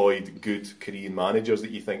unemployed good Korean managers that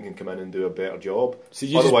you think can come in and do a better job?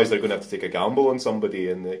 Otherwise, they're going to have to take a gamble on somebody,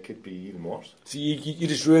 and it could be even worse. So you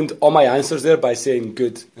just ruined all my answers there by saying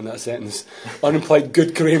good in that sentence. Unemployed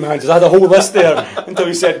good Korean managers. I had a whole list there until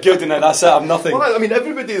you said good, and then that's it. I'm nothing. Well, I mean,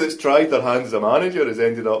 everybody that's tried their hands as a manager has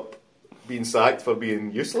ended up being sacked for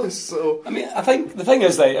being useless. So I mean, I think the thing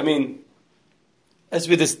is, as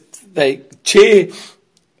with this, Che,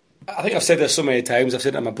 I think I've said this so many times. I've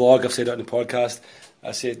said it on my blog. I've said it on the podcast.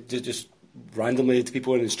 I say it just randomly to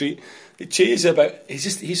people in the street. Che is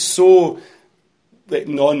he's so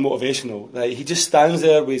non-motivational. He just stands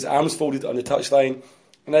there with his arms folded on the touchline,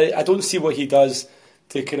 and I don't see what he does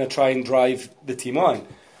to kind of try and drive the team on.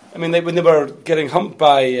 I mean, when they were getting humped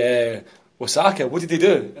by Osaka, what did they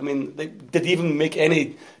do? I mean, did they even make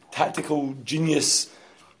any tactical genius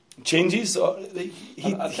changes?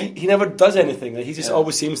 He never does anything. He just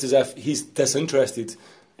always seems as if he's disinterested.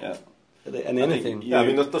 Yeah. In anything. I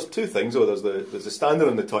mean, there's two things though. There's the standing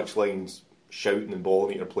on the touchlines, shouting and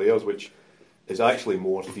bawling at your players, which is actually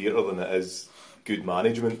more theatre than it is good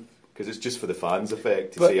management, because it's just for the fans'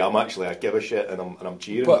 effect to say I give a shit and I'm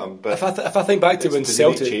cheering. But if I think back to when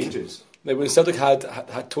Celtic changes, like when Celtic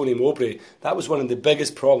had Tony Mowbray, that was one of the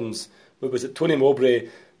biggest problems. Was that Tony Mowbray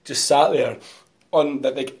just sat there in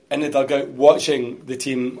the dugout watching the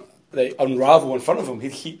team unravel in front of him.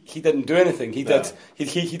 He didn't do anything. He did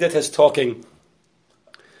his talking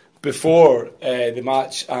before the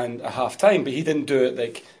match and at half time, but he didn't do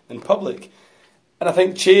it in public. And I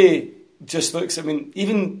think Che just looks. I mean,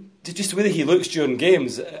 even just the way that he looks during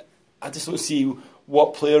games, I just don't see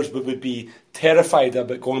what players would be terrified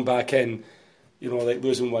about going back in.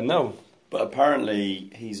 Losing 1-0. But apparently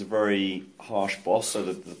he's a very harsh boss, so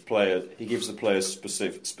that he gives the players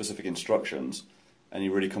specific instructions, and he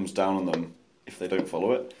really comes down on them if they don't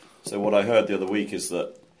follow it. So what I heard the other week is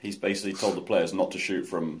that he's basically told the players not to shoot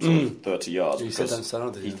from sort of 30 yards because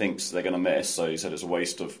he thinks they're going to miss. So he said it's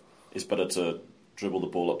better to dribble the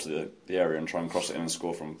ball up to the area and try and cross it in and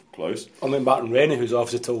score from close. I mean, Martin Rennie, who's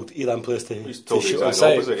obviously told Elan players to he's told shoot the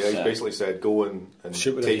outside. opposite. Yeah, he's basically said go and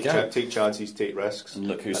take chances, take risks. And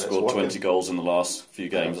look who scored 20 goals in the last few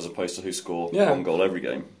games as opposed to who scored one goal every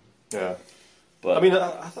game. Yeah. But I mean,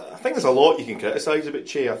 I think there's a lot you can criticise about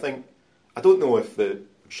Che. I don't know if the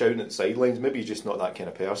shouting at the sidelines, maybe he's just not that kind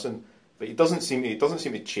of person, but he doesn't seem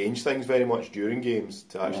to change things very much during games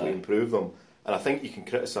to actually improve them. And I think you can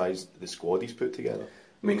criticise the squad he's put together,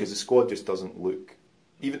 because the squad just doesn't look,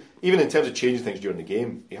 even in terms of changing things during the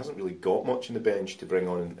game, he hasn't really got much in the bench to bring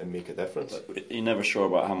on and make a difference. But you're never sure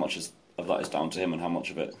about how much of that is down to him and how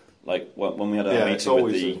much of it. Like when we had a meeting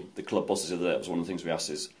with the club bosses the other day, it was one of the things we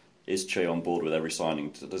asked is Che on board with every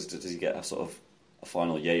signing? Does he get a sort of a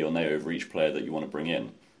final yay or nay over each player that you want to bring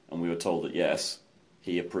in? And we were told that yes,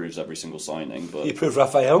 he approves every single signing. But he approved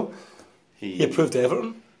Raphael. He approved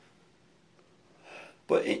Everton.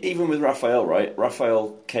 But even with Raphael, right?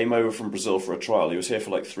 Raphael came over from Brazil for a trial. He was here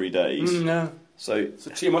for like 3 days. So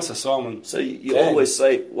Che must have saw him. So you always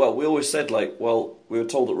say, well, we always said we were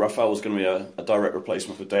told that Raphael was going to be a direct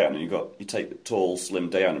replacement for Dejan, and you take the tall, slim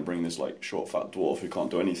Dejan and bring this like short, fat dwarf who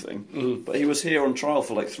can't do anything. Mm-hmm. But he was here on trial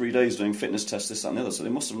for like 3 days doing fitness tests, this, that, and the other. So they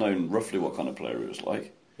must have known roughly what kind of player he was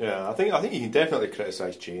like. Yeah, I think you can definitely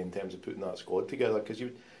criticise Che in terms of putting that squad together, because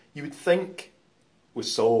you would think with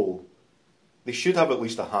Saul, they should have at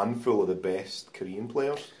least a handful of the best Korean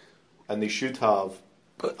players, and they should have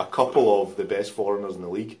a couple of the best foreigners in the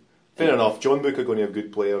league. Fair enough, John Book are going to have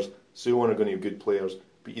good players, Suwon are going to have good players,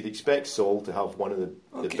 but you'd expect Seoul to have one of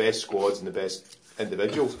the best squads and the best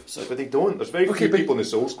individuals. But they don't. There's very few people in the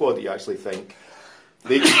Seoul squad that you actually think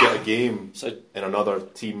they could get a game in another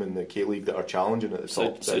team in the K-League that are challenging at the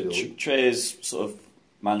top side of the league. Che's sort of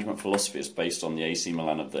management philosophy is based on the AC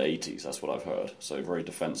Milan of the 80s, that's what I've heard. So very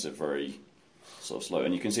defensive, very sort of slow.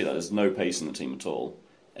 And you can see that there's no pace in the team at all.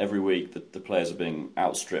 Every week the players are being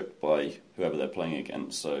outstripped by whoever they're playing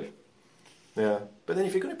against. So yeah, but then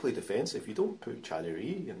if you're going to play defensive, you don't put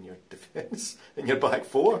Chaduri in your defence in your back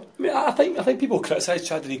four. I mean, I think people criticise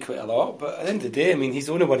Chaduri quite a lot, but at the end of the day, I mean, he's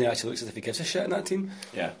the only one who actually looks as if he gives a shit in that team.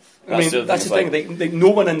 Yeah, that's the thing. Like, no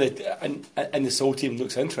one in the Seoul team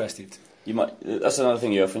looks interested. That's another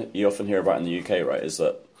thing you often hear about in the UK, right? Is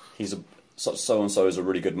that so and so is a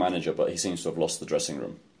really good manager, but he seems to have lost the dressing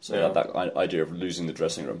room. So that idea of losing the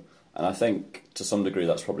dressing room, and I think to some degree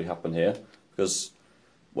that's probably happened here, because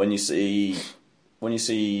when you see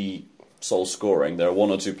Seoul scoring, there are one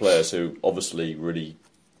or two players who obviously really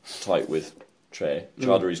tight with Che.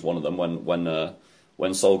 Chaduri's one of them.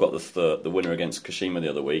 When Seoul got the winner against Kashima the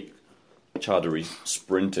other week, Chaduri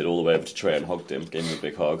sprinted all the way over to Che and hugged him, gave him a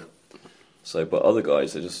big hug. So, but other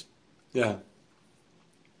guys, they just That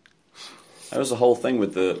was the whole thing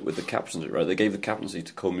with the captaincy, right? They gave the captaincy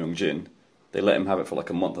to Ko Myung-jin. They let him have it for like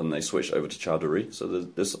a month, and they switched over to Chaduri. So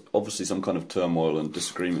there's obviously some kind of turmoil and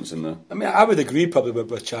disagreements in there. I mean, I would agree probably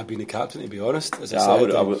with Chad being the captain, to be honest. As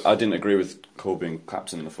I didn't agree with Ko being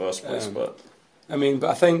captain in the first place, but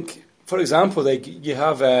I think, for example, like you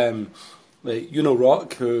have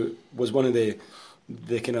Rock, who was one of the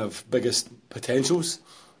kind of biggest potentials.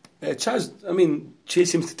 Che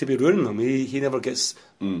seems to be ruining him. He never gets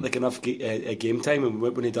like enough game time, and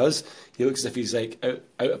when he does, he looks as if he's like out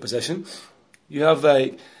of position. You have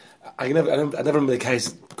I never remember the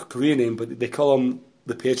guy's Korean name, but they call him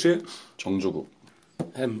the Patriot. Chung Jo-guk.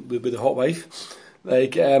 Him with the hot wife.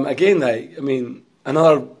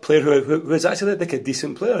 Another player who is actually like a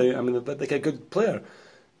decent player. I mean, like a good player.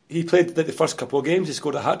 He played like the first couple of games. He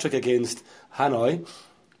scored a hat-trick against Hanoi.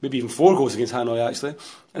 Maybe even 4 goals against Hanoi, actually.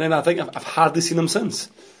 And then I think I've hardly seen him since.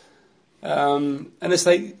 And it's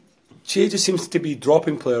like, Che just seems to be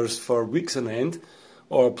dropping players for weeks on end,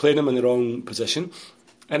 or playing them in the wrong position.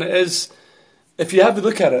 And it is, if you have to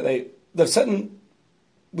look at it, like, they're sitting,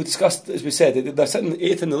 we discussed, as we said, they're sitting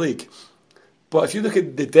 8th in the league. But if you look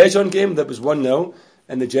at the Daejeon game that was 1-0,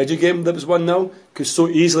 and the Jeju game that was 1-0, could so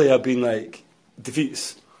easily have been like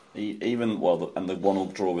defeats. And the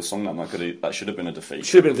 1-1 draw with Songnam, that should have been a defeat.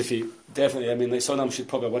 Should have been a defeat, definitely. I mean, like, Songnam should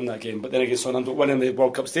probably win that game, but then again, Songnam don't win in the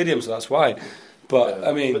World Cup Stadium, so that's why. But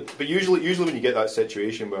but usually when you get that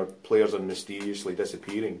situation where players are mysteriously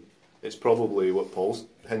disappearing, it's probably what Paul's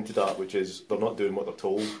hinted at, which is they're not doing what they're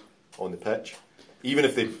told on the pitch. Even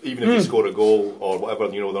if they score a goal or whatever,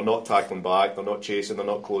 they're not tackling back, they're not chasing, they're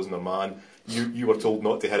not closing their man. You were told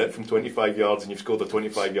not to hit it from 25 yards, and you've scored a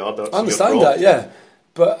 25-yarder. I understand that, yeah,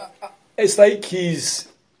 but it's like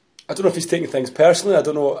I don't know if he's taking things personally. I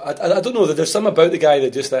don't know. I don't know that there's something about the guy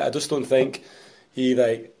that just I just don't think he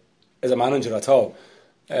is a manager at all.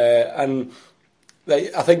 And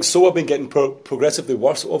I think so have been getting progressively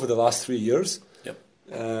worse over the last 3 years. Yep.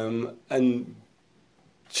 And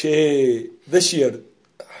Che this year,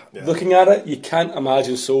 looking at it, you can't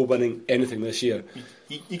imagine So winning anything this year.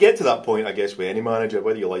 You get to that point, I guess, with any manager,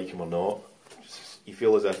 whether you like him or not. You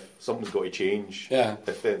feel as if something's got to change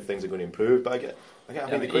if things are going to improve. But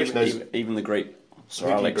I mean, the question is, even the great Sir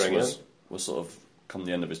Alex was sort of come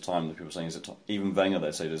the end of his time. The people were saying, even Wenger,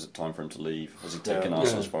 they say, is it time for him to leave? Has he taken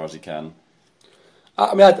us as far as he can?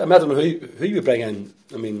 I don't know who you would bring in.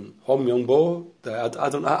 I mean, Hong Myung-bo. I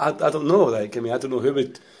don't know. I don't know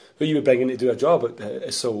who you would bring in to do a job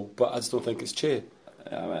at Seoul, but I just don't think it's Che.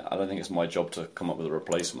 I don't think it's my job to come up with a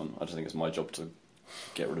replacement. I just think it's my job to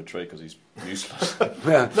get rid of Trey because he's useless. No,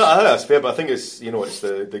 I think that's fair, but I think it's it's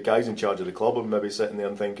the guys in charge of the club are maybe sitting there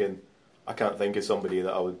and thinking, I can't think of somebody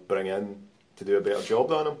that I would bring in to do a better job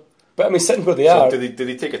than him. But I mean, sitting where they are, do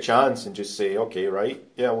they take a chance and just say, okay, right,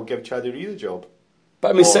 we'll give Chaddy Ree the job?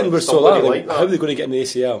 But I mean, sitting where Seoul are, how are they going to get in the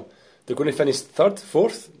ACL? They're going to finish third,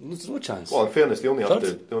 fourth. There's no chance. Well, in fairness, they only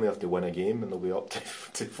have to win a game, and they'll be up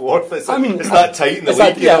to fourth. It's that tight in the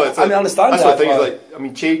league. I understand that's that. That's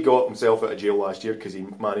what Che got himself out of jail last year because he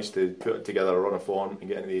managed to put together a run of form and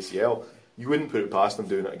get into the ACL. You wouldn't put it past them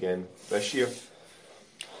doing it again this year.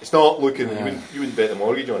 It's not looking. You wouldn't bet the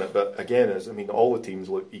mortgage on it. But again, all the teams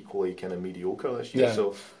look equally kind of mediocre this year. Yeah.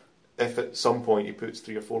 So if at some point he puts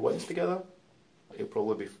 3 or 4 wins together, he'll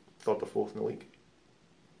probably be third or fourth in the league.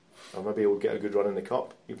 Or maybe he'll get a good run in the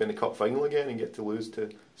cup. He'll be in the cup final again and get to lose to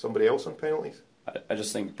somebody else on penalties. I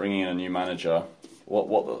just think bringing in a new manager,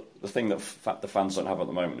 what the thing that the fans don't have at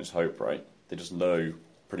the moment is hope, right? They just know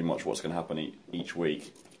pretty much what's going to happen each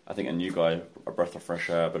week. I think a new guy, a breath of fresh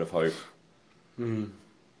air, a bit of hope.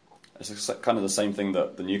 It's kind of the same thing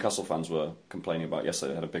that the Newcastle fans were complaining about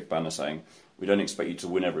yesterday. They had a big banner saying, we don't expect you to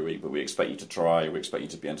win every week, but we expect you to try, we expect you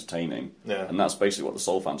to be entertaining. Yeah. And that's basically what the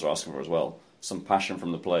Seoul fans are asking for as well. Some passion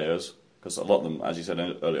from the players, because a lot of them, as you said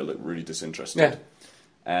earlier, look really disinterested. Yeah.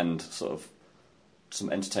 And sort of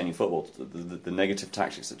some entertaining football. The negative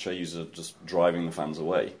tactics that Che uses are just driving the fans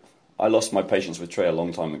away. I lost my patience with Tre a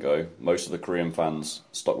long time ago. Most of the Korean fans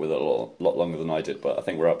stuck with it a lot longer than I did, but I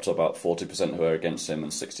think we're up to about 40% who are against him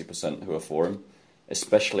and 60% who are for him,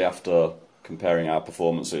 especially after comparing our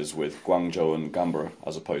performances with Guangzhou and Gambara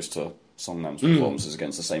as opposed to Songnam's performances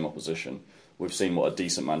against the same opposition. We've seen what a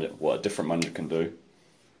different manager can do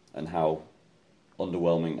and how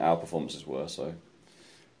underwhelming our performances were, so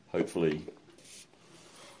hopefully...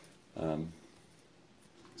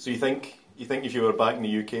 So you think if you were back in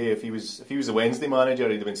the UK, if he was the Wednesday manager,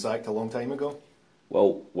 he'd have been sacked a long time ago?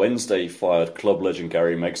 Well, Wednesday fired club legend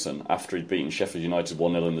Gary Megson after he'd beaten Sheffield United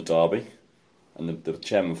 1-0 in the derby, and the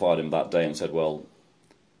chairman fired him that day and said, well,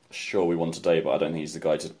 sure we won today, but I don't think he's the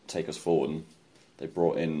guy to take us forward. And they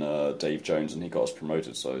brought in Dave Jones and he got us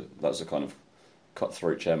promoted, so that's the kind of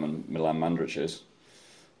cutthroat chairman Milan Mandaric is.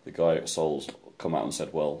 The guy at Sol's come out and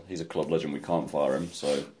said, well, he's a club legend, we can't fire him,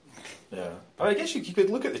 so... Yeah, but I guess you could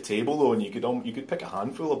look at the table though, and you could pick a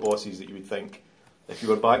handful of bosses that you would think, if you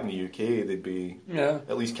were back in the UK, they'd be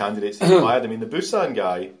at least candidates to be fired. I mean, the Busan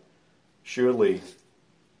guy surely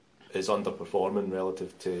is underperforming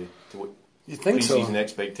relative to what pre-season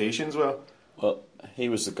expectations were. Well, he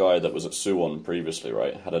was the guy that was at Suwon previously,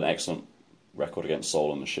 right? Had an excellent record against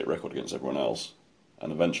Seoul and a shit record against everyone else,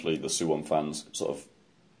 and eventually the Suwon fans sort of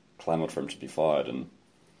clamoured for him to be fired, and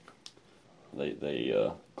they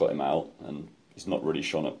got him out, and he's not really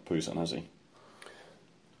shone at Busan, has he?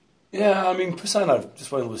 Yeah, I mean, Busan are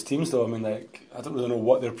just one of those teams, though. I mean, I don't really know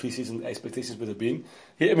what their pre-season expectations would have been.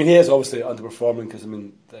 He is obviously underperforming because,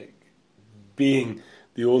 being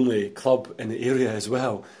the only club in the area as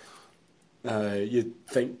well, you'd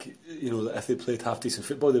think, that if they played half-decent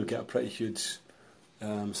football, they would get a pretty huge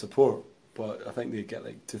support. But I think they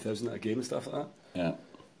get 2,000 at a game and stuff like that.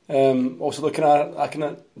 Yeah. Also looking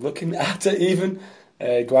at it even,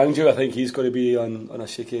 Guangzhou, I think he's got to be on a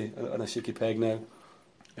shaky peg now.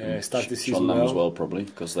 Start the season well. As well, probably,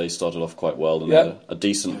 because they started off quite well and had a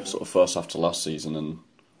decent sort of first half to last season.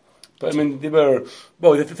 But I mean, they were...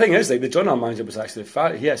 Well, the thing is, the John manager was actually...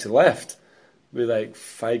 He actually left with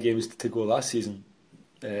 5 games to go last season.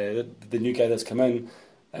 The new guy that's come in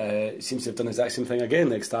seems to have done the exact same thing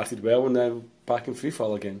again. Started well and now back in free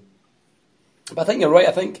fall again. But I think you're right.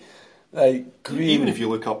 I think Like Green, even if you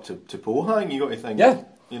look up to Pohang, you got to think, Yeah.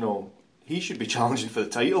 He should be challenging for the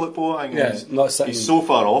title at Pohang. Yeah, and not sitting. he's so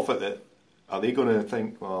far off it that are they going to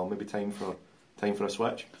think, well, maybe time for a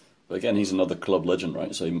switch? But again, he's another club legend,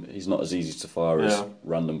 right? So he's not as easy to fire as Yeah.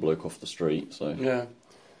 random bloke off the street. So Yeah.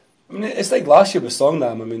 I mean, it's like last year with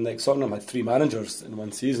Songnam. I mean, like Songnam had 3 managers in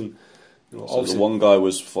one season. So obviously- the one guy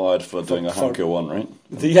was fired for doing a for- Hankyo one, right?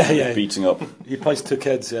 Yeah. Beating up. He punched 2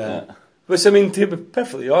 kids, yeah. Yeah. Which, I mean, to be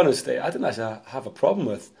perfectly honest, I didn't actually have a problem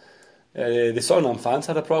with. The Songnam fans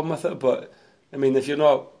had a problem with it, but, I mean, if you're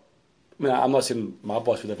not... I mean, I'm not saying my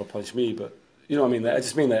boss would ever punch me, but, you know what I mean? I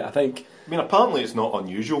just mean that I think... I mean, apparently it's not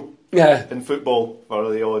unusual Yeah. in football for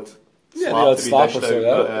the odd Yeah, slap the odd to be slap dished or so, out.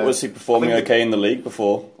 yeah. but, Was he performing I think okay in the league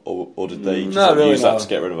before, or did they just Not really, use that no. to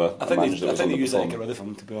get rid of a I think manager they, that was they used that to underperforming? get rid of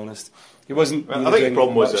him, to be honest. He wasn't... I really think the doing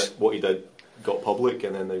problem was much. that what he did got public,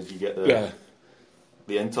 and then you get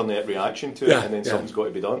the internet reaction to it, Yeah, and then yeah. something's got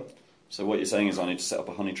to be done. So what you're saying is I need to set up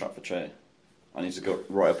a honey trap for Che. I need to go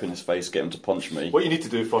right up in his face, get him to punch me. What you need to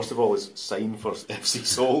do first of all is sign for FC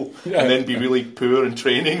Seoul, Yeah. and then be really poor in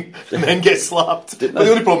training, and then get slapped. But the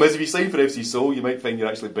only problem is if you sign for FC Seoul, you might find you're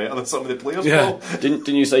actually better than some of the players. Yeah. Paul. Didn't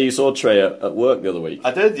you say you saw Trey at work the other week?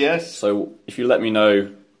 I did, yes. So if you let me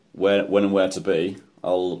know when and where to be,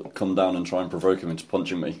 I'll come down and try and provoke him into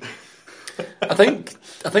punching me. I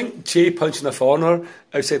think Che punching a foreigner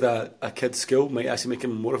outside a kid's school might actually make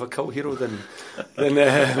him more of a cult hero than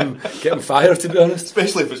get him fired, to be honest.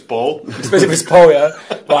 Especially if it's Paul. Especially if it's Paul, yeah.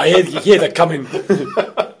 But he had it coming.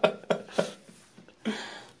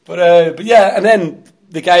 But yeah, and then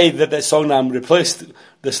the guy that Songnam replaced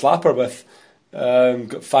the slapper with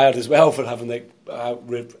got fired as well for having like a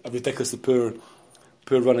ridiculously poor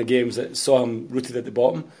run of games that saw him rooted at the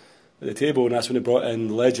bottom of the table, and that's when they brought in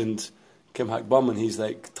the legend Kim Hak Bum, and he's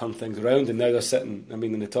like turned things around, and now they're sitting. I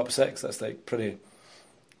mean, in the top 6. That's like a pretty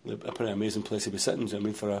amazing place to be sitting. Do you know what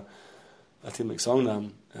I mean, for a team like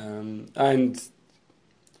Songnam? And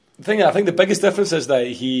the thing, I think the biggest difference is that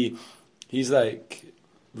he's like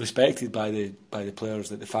respected by the players,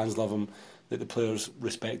 that the fans love him, that the players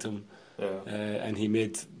respect him. Yeah. And he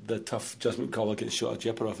made the tough judgment call against Shota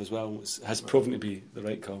Jeparov as well. Has proven to be the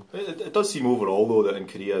right call. It does seem overall though that in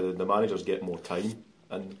Korea the managers get more time,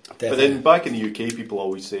 but Definitely. then back in the UK people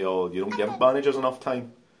always say, oh, you don't give managers enough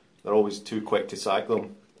time. They're always too quick to sack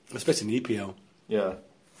them. Especially in EPL. Yeah,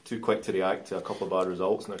 too quick to react to a couple of bad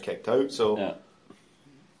results and they're kicked out. So Yeah.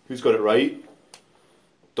 who's got it right?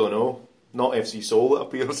 Don't know. Not FC Seoul, it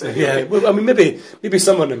appears. Yeah, well, I mean, maybe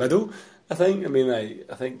somewhere in the middle. I think. I mean,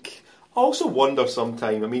 I think. I also wonder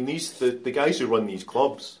sometimes. I mean, the guys who run these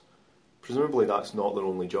clubs, presumably that's not their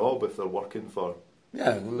only job. If they're working for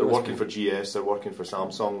they're working for GS, they're working for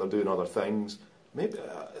Samsung, they're doing other things. Maybe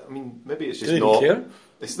maybe it's just Do they not. even care?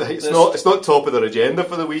 It's not top of their agenda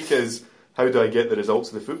for the week. Is how do I get the results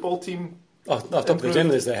of the football team? Oh, no, top of the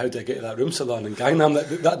agenda is how do I get to that room salon in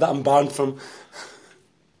Gangnam that I'm banned from.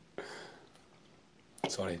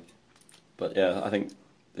 Sorry. But yeah, I think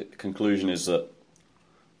the conclusion is that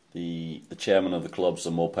the chairman of the clubs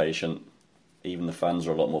are more patient. Even the fans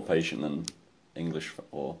are a lot more patient than English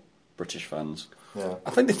or British fans. Yeah.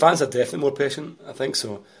 I think the fans are definitely more patient. I think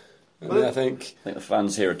so. I think I think the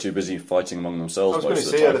fans here are too busy fighting among themselves. I was going to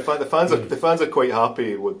most of say, the time. the fans are quite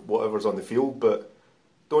happy with whatever's on the field, but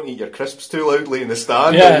don't eat your crisps too loudly in the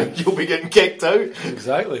stand, Yeah. and you'll be getting kicked out.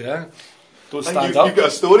 exactly. Yeah. Don't I stand think up. you've got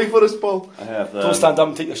a story for us, Paul. I have. Don't stand up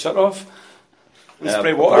and take your shirt off. And Yeah,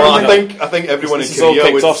 spray water. Well, on I it. think everyone This in has all Korea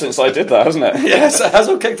kicked would. off since I did that, hasn't it? Yes, it has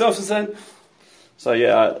all kicked off since then. So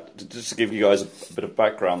yeah, just to give you guys a bit of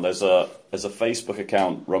background, there's a Facebook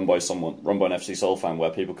account run by an FC Seoul fan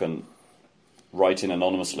where people can write in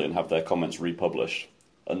anonymously and have their comments republished.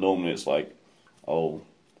 And normally it's like, oh,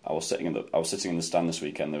 I was sitting in the stand this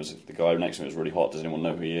weekend. There was the guy next to me was really hot. Does anyone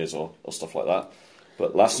know who he is, or stuff like that?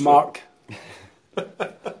 But last It's Mark.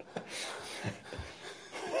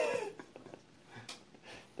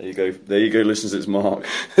 There you go, listeners. It's Mark.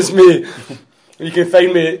 It's me. You can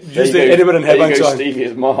find me usually anywhere in There you Headbang go, Song. Stevie.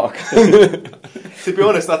 It's Mark. To be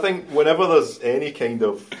honest, I think whenever there's any kind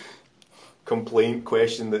of complaint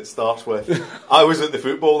question that starts with, I was at the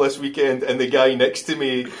football this weekend and the guy next to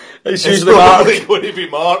me It's is usually Mark. probably going to be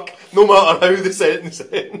Mark, no matter how the sentence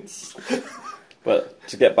ends. But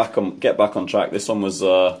to get back on track, this one was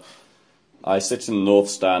I sit in the north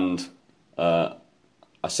stand.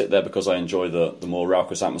 I sit there because I enjoy the more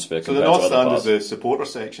raucous atmosphere. So the compared north to other stand parts. is the supporter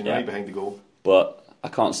section, Yeah. right behind the goal. But I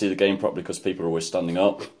can't see the game properly because people are always standing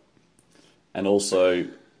up, and also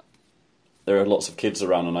there are lots of kids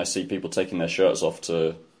around, and I see people taking their shirts off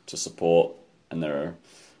to support, and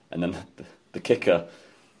then the kicker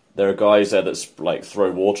there are guys there that's like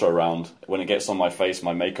throw water around. When it gets on my face,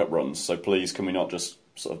 my makeup runs. So please, can we not just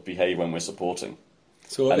sort of behave when we're supporting?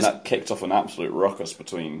 And that kicked off an absolute ruckus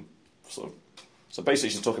between So basically,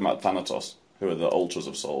 she's talking about Thanatos, who are the ultras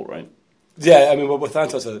of Seoul, right? Yeah, I mean, with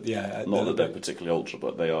Thanatos, not that they're particularly ultra,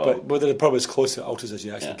 but they are. But they're probably as close to ultras as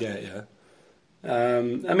you actually get. Yeah.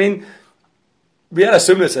 I mean, we are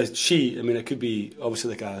assuming it's a she. I mean, it could be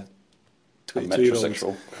obviously like a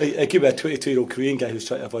 22-year-old. It could be a 22-year-old Korean guy who's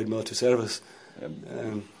trying to avoid military service.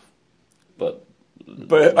 But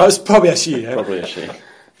it's probably a she. Yeah? Probably a she.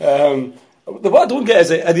 What I don't get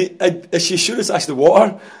is she sure it's actually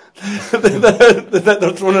water that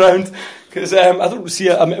they're throwing around? Because I don't see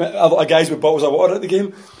a lot of guys with bottles of water at the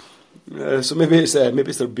game. So maybe it's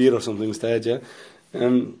their beer or something instead. Yeah.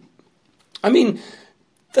 I mean,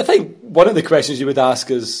 I think one of the questions you would ask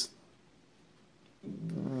is,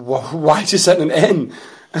 why is she sitting in?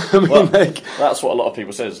 I mean, that's what a lot of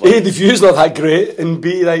people say. A, the view's not that great, and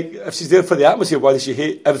B, if she's there for the atmosphere, why does she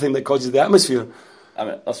hate everything that causes the atmosphere? I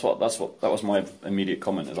mean, that was my immediate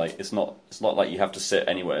comment. Is like it's not like you have to sit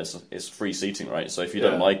anywhere. It's free seating, right? So if you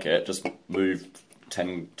don't like it, just move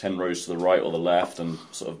 10 rows to the right or the left and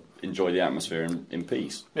sort of enjoy the atmosphere in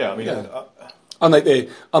peace. Yeah, I mean,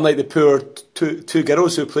 unlike the poor two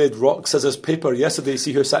girls who played rock scissors paper yesterday,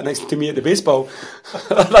 see who sat next to me at the baseball.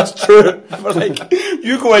 That's true. We're like,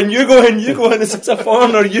 you go in. This is a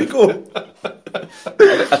foreigner. You go.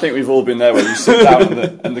 I think we've all been there where you sit down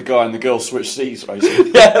and the guy and the girl switch seats, right?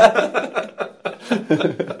 Yeah.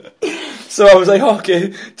 So I was like,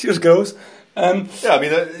 okay, cheers, girls. I mean,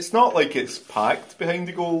 it's not like it's packed behind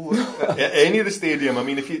the goal at any of the stadium. I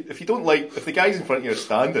mean, if the guys in front of you are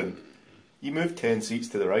standing, you move 10 seats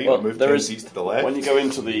to the right or move 10 seats to the left. When you go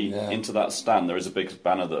into that stand, there is a big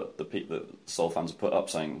banner that Seoul fans have put up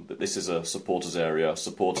saying that this is a supporters area.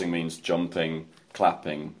 Supporting means jumping,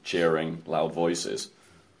 clapping, cheering, loud voices.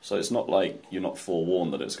 So it's not like you're not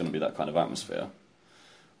forewarned that it's going to be that kind of atmosphere.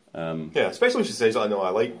 Especially when she says, I know I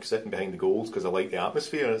like sitting behind the goals because I like the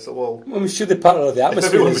atmosphere. And it's like, well, we should be part of the atmosphere.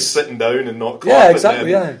 If everyone was sitting down and not clapping, yeah, exactly,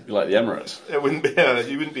 you'd be like the Emirates. It wouldn't be,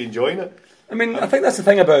 you wouldn't be enjoying it. I mean, I think that's the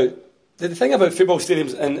thing about football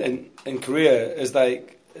stadiums in Korea is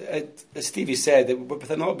like, as Stevie said, that with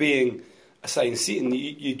there not being assigned seating,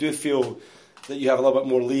 you do feel that you have a little bit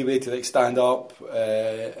more leeway to stand up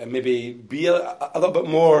and maybe be a little bit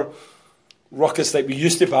more ruckus like we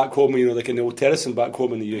used to back home, like in the old terracing back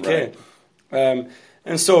home in the UK. Right.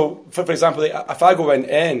 And so, for example, if I go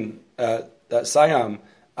in at Siam,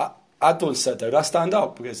 I don't sit down, I stand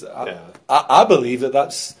up because I believe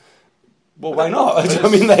that's. Well, why not? I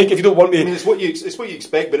mean, if you don't want me... I mean, it's what you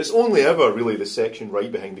expect, but it's only ever really the section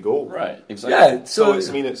right behind the goal. Right, exactly. Yeah, so it's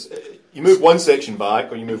you move one section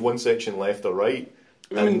back or you move one section left or right,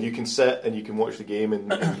 and you can sit and you can watch the game in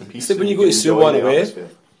peace. So when you go to Suwon away,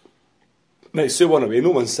 Suwon away, no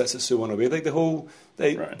one sits at Suwon away. Like the whole,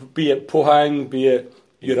 be it Pohang, be it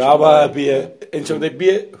Urawa, be it Incheon, be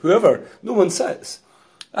it whoever, no one sits.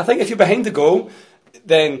 I think if you're behind the goal,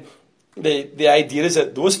 then... The idea is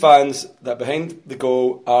that those fans that behind the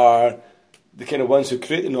goal are the kind of ones who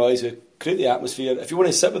create the noise, who create the atmosphere. If you want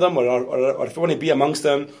to sit with them or if you want to be amongst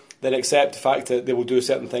them, then accept the fact that they will do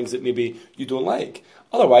certain things that maybe you don't like.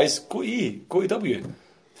 Otherwise, go to E, go to W,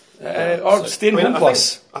 or stay in Home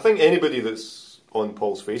Plus. I think anybody that's on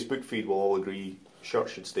Paul's Facebook feed will all agree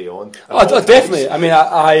shirts should stay on. Oh, definitely. I mean,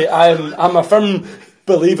 I'm a firm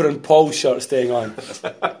believer in Paul's shirt staying on.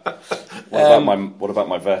 What about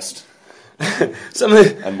my vest?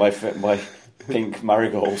 And my pink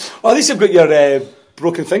marigolds. Oh, at least you've got your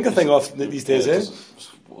broken finger thing off these days, It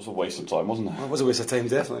was a waste of time, wasn't it? It was a waste of time,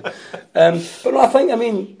 definitely. But no, I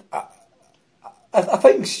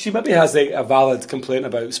think she maybe has a valid complaint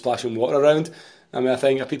about splashing water around. I mean, I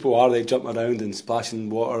think if people are jumping around and splashing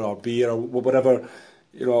water or beer or whatever,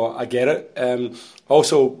 I get it.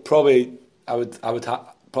 Also, probably I would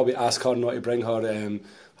probably ask her not to bring her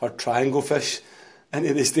triangle fish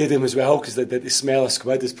into the stadium as well, because the smell of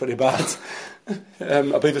squid is pretty bad. I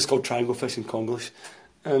believe it's called triangle fish in Congolish.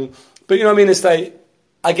 But you know what I mean? It's like,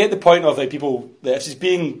 I get the point of people, that if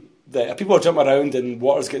people are jumping around and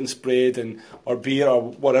water's getting sprayed or beer or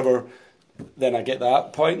whatever, then I get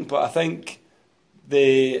that point. But I think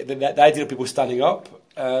the idea of people standing up...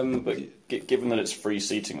 but given that it's free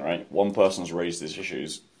seating, right? One person's raised these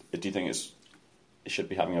issues. Do you think it should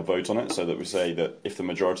be having a vote on it, so that we say that if the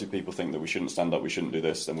majority of people think that we shouldn't stand up, we shouldn't do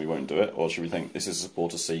this, then we won't do it? Or should we think this is a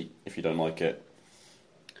supporter seat, if you don't like it?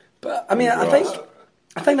 But I mean, I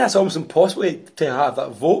think that's almost impossible to have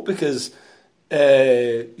that vote, because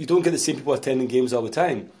you don't get the same people attending games all the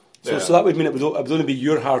time. So that would mean it would only be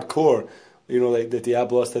your hardcore. like the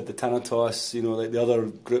Diablos, the Thanatos, like the other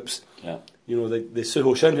groups. Yeah. The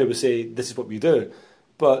Suho Shin who would say, this is what we do.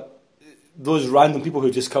 But those random people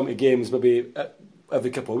who just come to games maybe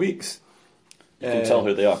every couple of weeks. You can tell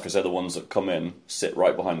who they are because they're the ones that come in, sit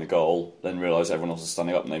right behind the goal, then realise everyone else is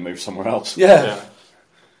standing up and they move somewhere else. Yeah.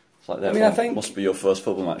 It's like I think must be your first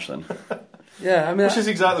football match then. Yeah, which is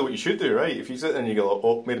exactly what you should do, right? If you sit there and you go,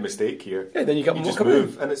 "Oh, made a mistake here," then you just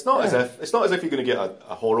move, and it's not as if you're going to get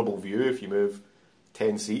a horrible view if you move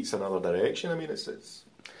 10 seats another direction. I mean, it's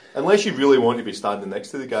unless you really want to be standing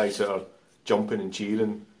next to the guys that are jumping and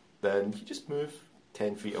cheering, then you just move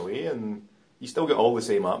 10 feet away, and you still get all the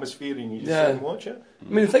same atmosphere, and you just sit and watch it.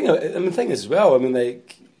 I mean, the thing is as well. I mean,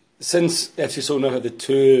 like since FC Seoul now have the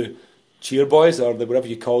 2 cheer boys or whatever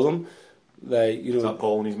you call them. Is that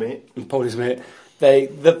Paul and his mate? Paul and his mate.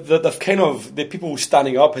 They've kind of the people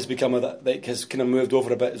standing up has become has kind of moved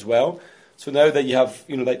over a bit as well. So now that you have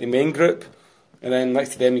like the main group, and then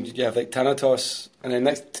next to them you have like Thanatos, and then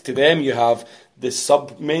next to them you have the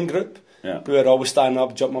sub main group who are always standing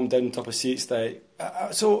up, jumping up and down on top of seats.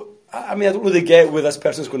 So I mean I don't really get where this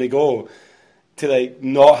person's going to go to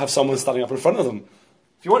not have someone standing up in front of them.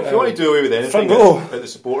 If you want to do away with anything at the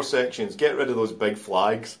supporter sections, get rid of those big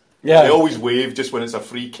flags. Yeah. They always wave just when it's a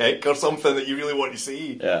free kick or something that you really want to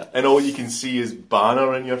see. Yeah. And all you can see is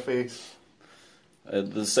banner in your face.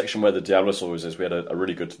 The section where the Diablos always is, we had a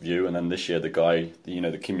really good view, and then this year the guy,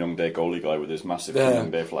 the Kim Yong-dae goalie guy with his massive Kim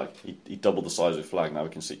Yong-dae flag, he doubled the size of the flag. Now we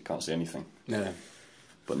can't see anything. Yeah.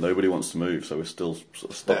 But nobody wants to move, so we're still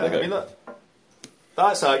sort of stuck there. I mean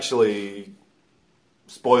that's actually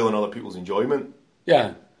spoiling other people's enjoyment.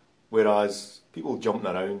 Yeah. Whereas people jumping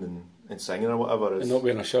around and singing or whatever is... And not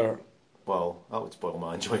wearing a shirt. Well, that would spoil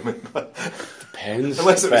my enjoyment. Depends.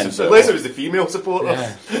 Unless it was the female supporters.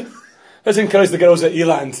 Yeah. Let's encourage the girls at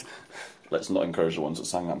Eland. Let's not encourage the ones at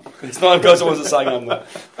Sangam. Let's not encourage the ones at Sangam, though.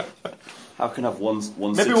 How can have one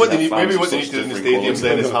maybe what they need to do in the stadiums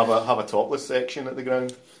then is have a topless section at the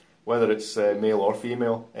ground. Whether it's male or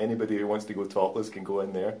female, anybody who wants to go topless can go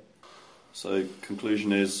in there. So,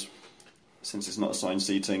 conclusion is, since it's not assigned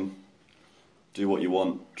seating, do what you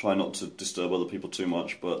want. Try not to disturb other people too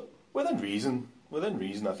much, but within reason,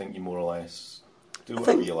 I think you more or less do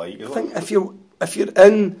whatever you like. I think if you're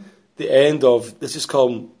in the end of, let's just call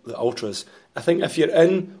them the ultras. I think if you're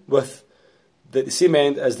in with the same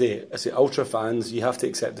end as the ultra fans, you have to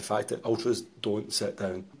accept the fact that ultras don't sit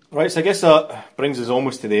down. Right, so I guess that brings us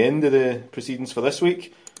almost to the end of the proceedings for this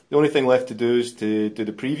week. The only thing left to do is to do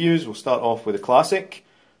the previews. We'll start off with the classic.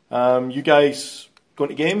 You guys going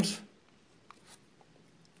to games?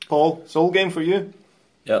 Paul, Seoul game for you?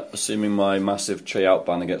 Yeah, assuming my massive Che-out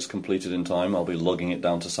banner gets completed in time, I'll be lugging it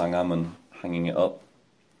down to Sangam and hanging it up.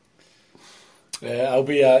 I'll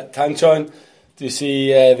be at Tancheon to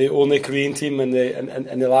see the only Korean team in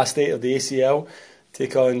the last 8 of the ACL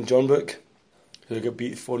take on Jeonbuk, who got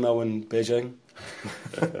beat 4-0 in Beijing.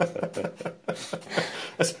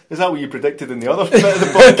 Is that what you predicted in the other bit of the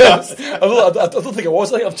podcast? I don't think it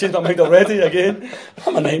was. I think I've changed my mind already again.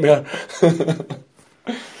 I'm a nightmare.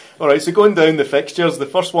 Alright, so going down the fixtures, the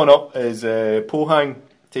first one up is Pohang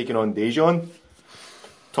taking on Daejeon.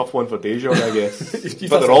 Tough one for Daejeon, I guess.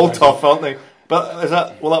 But they're all tough, aren't they?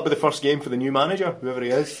 But will that be the first game for the new manager, whoever he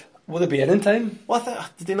is? Will they be in time? Well,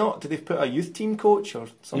 did they not? Did they put a youth team coach or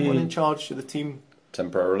someone in charge of the team?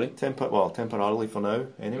 Temporarily? Temporarily for now,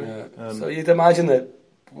 anyway. Yeah. So you'd imagine that...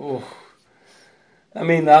 I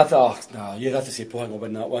mean, I thought... No, you'd have to say Pohang will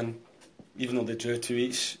win that one. Even though they drew 2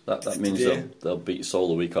 each. That means they'll beat Seoul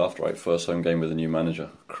the week after, right? First home game with the new manager.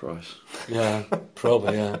 Christ. Yeah,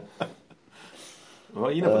 probably, yeah. Well,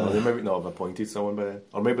 you never know. They might not have appointed someone by then.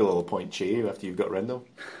 Or maybe they'll appoint Che after you've got Rendell.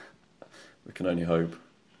 We can only hope.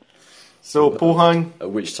 So, Pohang... At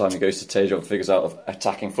which time he goes to Daejeon, figures out of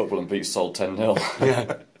attacking football and beats Seoul 10-0.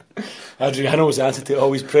 Yeah. Adriano's answer to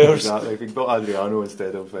all his prayers. Exactly. If he'd got Adriano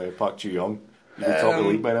instead of Park Chu-young, you'd be top of the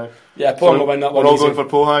league by now. Yeah, Pohang will win that one. We're all going for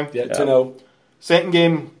Pohang? Yeah, 2-0. Second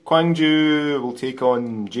game, Gwangju will take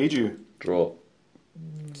on Jeju. Draw.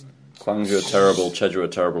 Gwangju are terrible, Jeju are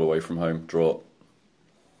terrible away from home. Draw.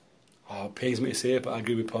 Oh, it pains me to say it, but I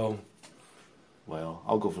agree with Paul. Well,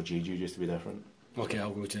 I'll go for Jeju just to be different. Okay, I'll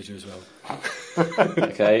go with Jeju as well.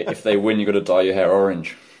 Okay, if they win, you've got to dye your hair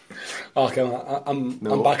orange. Okay, I'm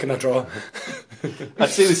back in a draw. I'd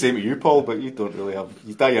say the same to you, Paul, but you don't really have...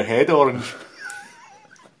 You dye your head orange.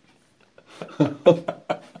 I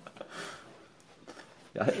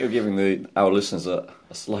think you're giving our listeners a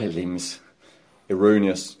slightly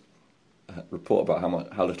erroneous report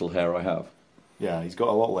about how little hair I have. Yeah, he's got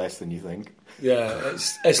a lot less than you think. Yeah,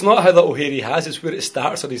 it's not how little hair he has, it's where it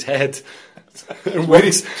starts on his head. Where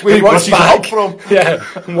he brushes it up from. Yeah,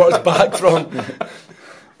 and what it's back from.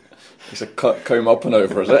 It's a comb up and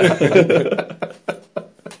over, is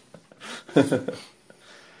it?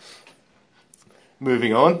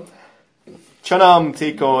 Moving on. Chunam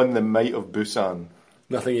take on the Might of Busan.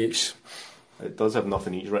 Nothing each. It does have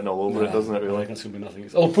nothing each written all over it, doesn't it, I really? reckon it's going to be nothing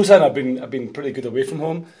each. Although Busan have been pretty good away from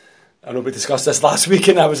home. I know we discussed this last week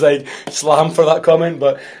and I was like slammed for that comment,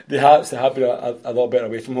 but they have been a lot better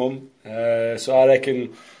away from home. So I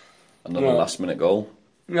reckon... Another last-minute goal.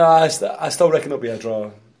 No, I still reckon it'll be a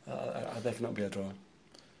draw. I reckon it'll be a draw.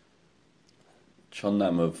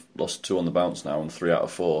 Chunam have lost 2 on the bounce now and 3 out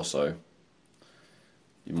of 4, so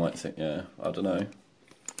you might think, I don't know.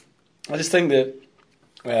 I just think that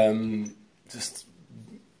I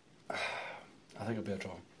think it'll be a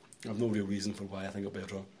draw. I have no real reason for why I think it'll be a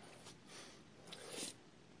draw.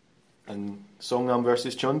 And Songnam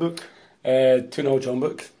versus Jeonbuk? 2-0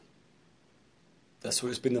 Jeonbuk. That's what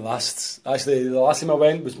it's been the last time I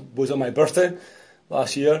went was on my birthday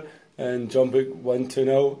last year, and Jeonbuk won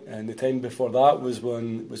 2-0, and the time before that was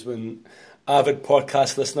when avid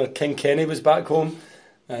podcast listener King Kenny was back home,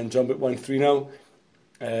 and Jeonbuk won 3-0.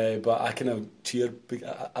 But I kind of cheered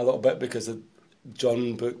a little bit because of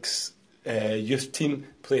Jeonbuk's youth team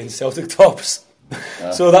playing Celtic tops.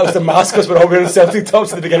 So that was the mascots were all wearing Celtic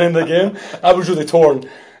tops at the beginning of the game. I was really torn.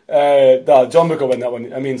 Jeonbuk will win that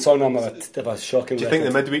one. I mean, Songnam have a shocking Do you record.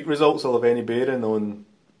 think the midweek results will have any bearing on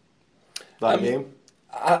that game?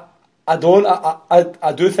 I don't.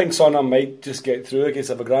 I do think Songnam might just get through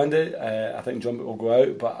against Evergrande. I think Jeonbuk will go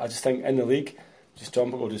out, but I just think in the league, just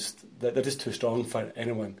Jeonbuk will they're just too strong for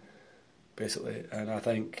anyone, basically. And I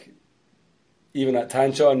think even at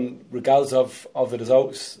Tanchon, regardless of the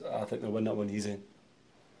results, I think they'll win that one easy.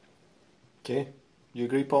 Okay, you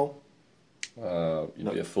agree, Paul?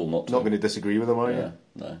 You'd be a fool not to. Not going to disagree with him, are you?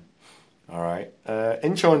 No. All right.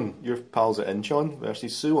 Incheon, your pals at Incheon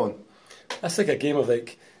versus Suwon. That's like a game of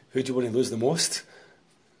like, who do you want to lose the most?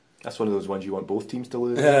 That's one of those ones you want both teams to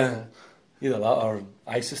lose. Either that or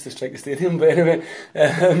ISIS to strike the stadium. But anyway,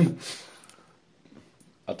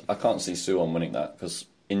 I can't see Suwon winning that because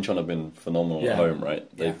Incheon have been phenomenal at home, right?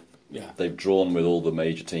 They've drawn with all the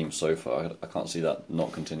major teams so far. I can't see that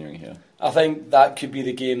not continuing here. I think that could be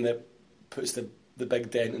the game that puts the big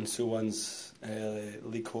dent in Suwon's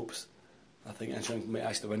league hopes. I think Incheon might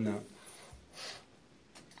actually win that.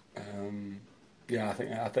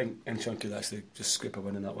 I think Incheon could actually just scrape a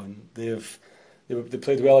win in that one. They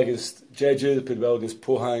played well against Jeju. They played well against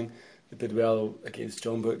Pohang. They played well against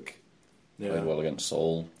Jeonbuk. Played well against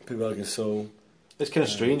Seoul. Played well against Seoul. It's kind of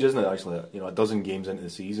strange, isn't it? Actually, a dozen games into the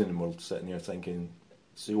season, and we're sitting here thinking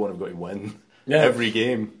Suwon have got to win every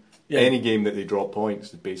game. Yeah. Any game that they drop points,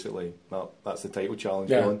 basically, that's the title challenge.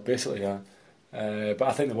 Yeah, going. basically, yeah. But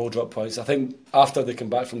I think they will drop points. I think after they come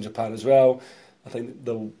back from Japan as well, I think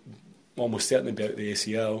they'll almost certainly be out of the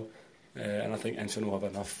ACL, and I think Incheon will have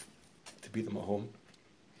enough to beat them at home.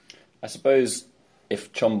 I suppose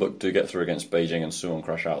if Jeonbuk do get through against Beijing and Suwon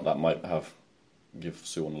crash out, that might give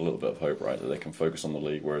Suwon a little bit of hope, right? That they can focus on the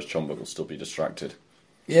league, whereas Jeonbuk will still be distracted.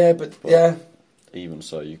 Yeah, but yeah. Even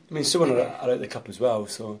so, Suwon are out of the cup as well,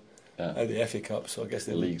 so out of the FA Cup. So I guess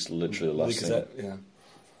the league's literally the last thing. Yeah,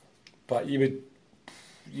 but you'd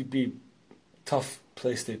be tough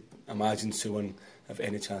place to imagine Suwon have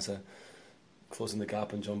any chance of closing the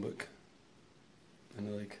gap on Jeonbuk in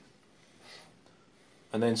the league.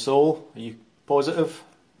 And then Seoul, are you positive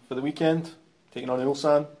for the weekend taking on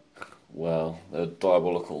Ulsan? Well, they were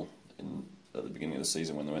diabolical at the beginning of the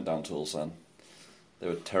season when they went down to Ulsan. They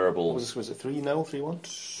were terrible. Was it 3-0, 3-1?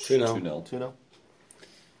 2-0. 2-0.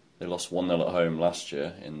 They lost 1-0 at home last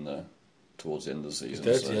year towards the end of the season.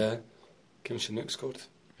 They did, yeah. Kim Shin-wook scored.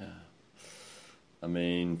 Yeah. I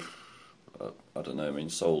mean, I don't know. I mean,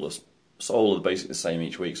 Seoul are basically the same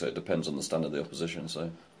each week, so it depends on the standard of the opposition.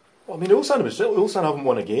 So, well, I mean, Ulsan haven't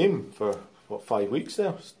won a game for 5 weeks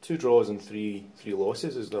now. It's 2 draws and three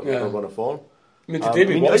losses is their run of form. I mean, today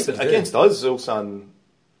against us, Ulsan,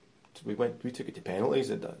 we took it to penalties.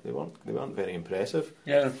 They weren't very impressive.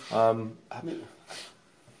 Yeah.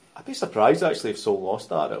 I'd be surprised actually if Seoul lost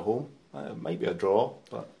that at home. It might be a draw,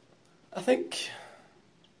 but I think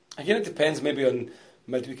again it depends maybe on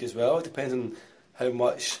midweek as well. It depends on how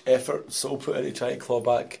much effort Seoul put in to try to claw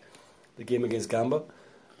back the game against Gamba.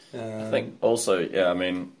 I think also, I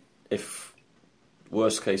mean, if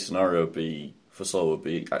worst case scenario for Seoul would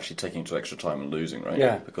be actually taking to extra time and losing, right?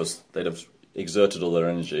 Yeah. Because they'd have exerted all their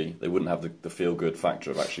energy. They wouldn't have the feel-good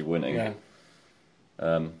factor of actually winning. Yeah.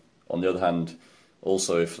 On the other hand,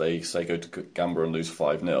 also if they, say, go to Gamba and lose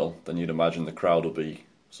 5-0, then you'd imagine the crowd will be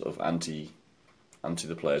sort of and to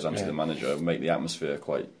the players and to the manager, make the atmosphere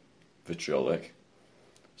quite vitriolic.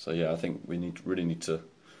 So yeah, I think we need to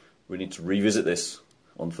revisit this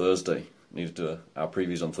on Thursday. We need to do our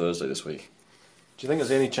previews on Thursday this week. Do you think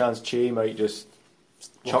there's any chance Che might just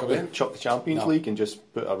chuck the Champions League and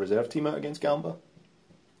just put a reserve team out against Gamba?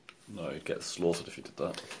 No, he'd get slaughtered if he did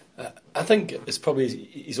that. I think it's probably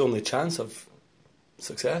his only chance of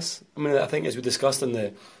success. I mean, I think as we discussed on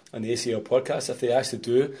the ACL podcast, if they actually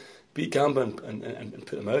do beat Gamba and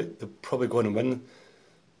put them out, they'll probably go on and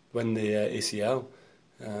win the ACL.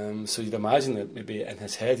 So you'd imagine that maybe in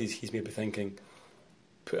his head he's maybe thinking,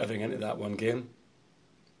 put everything into that one game.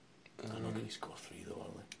 They're not going to score 3 though, are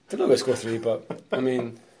they? They're not going to score 3, but I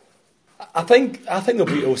mean, I think they'll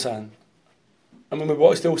beat Ulsan. I mean, we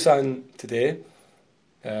watched Ulsan today.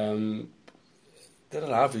 They're an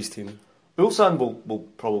average team. Ulsan will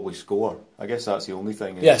probably score. I guess that's the only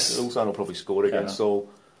thing. Yes. Ulsan will probably score against Seoul.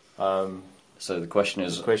 So the question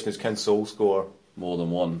is, can Seoul score more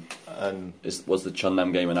than one? And Was the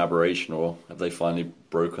Chungnam game an aberration, or have they finally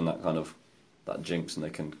broken that jinx and they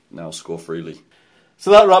can now score freely? so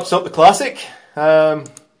that wraps up the Classic.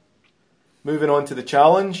 Moving on to the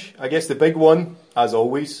Challenge. I guess the big one, as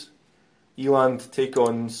always, Eland take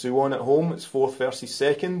on Suwon at home. It's 4th versus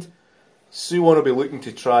 2nd. Suwon will be looking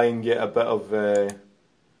to try and get a bit of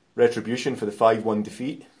retribution for the 5-1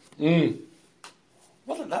 defeat.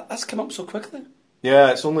 Well, that's come up so quickly. Yeah,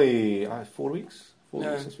 it's only 4 weeks. 4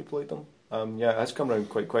 weeks since we played them. Yeah, it has come around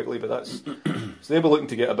quite quickly, but that's so they'll be looking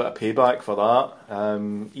to get a bit of payback for that.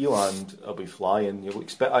 Eland will be flying.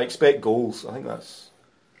 I expect goals. I think that's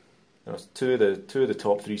two of the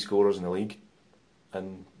top 3 scorers in the league,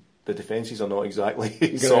 and the defences are not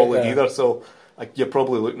exactly solid either. So you're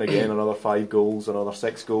probably looking again another 5 goals, another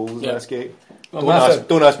 6 goals in this game. Well,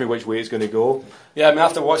 don't ask me which way it's going to go. Yeah, I mean,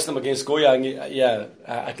 after watching them against Goyang,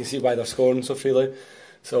 I can see why they're scoring so freely.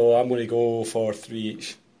 So I'm going to go for 3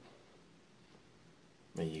 each.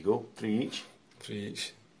 There you go, 3 each. 3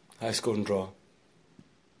 each. High scoring draw.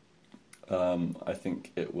 I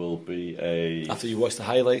think it will be a... After you watch the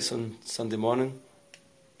highlights on Sunday morning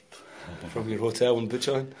from your hotel in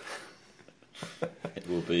Bucheon. It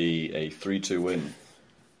will be a 3-2 win.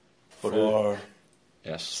 For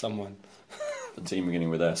Yes. someone. The team beginning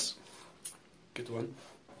with S. Good one.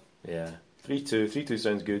 Yeah, 3-2. 3-2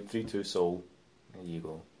 sounds good. 3-2 Seoul. There you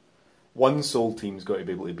go. One Seoul team's got to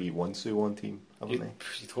be able to beat one Suwon team, haven't they?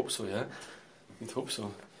 You'd hope so, yeah. You'd hope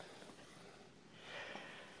so.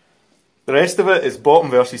 The rest of it is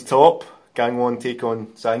bottom versus top. Gangwon take on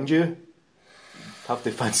Sangju. Have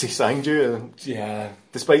to fancy Sangju. Yeah.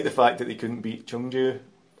 Despite the fact that they couldn't beat Chungju,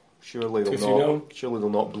 surely they'll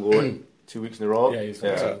not blow it 2 weeks in a row. Yeah,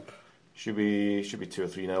 so. Should be 2 or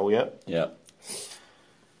 3-0, yeah. Yeah.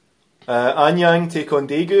 Anyang take on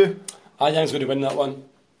Daegu. Anyang's going to win that one.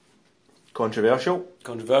 Controversial.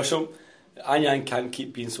 Anyang can't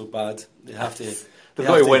keep being so bad. They have to. They've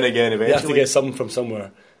got to win again eventually. They have to get something from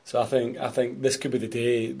somewhere. So I think this could be the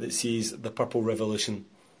day that sees the Purple Revolution.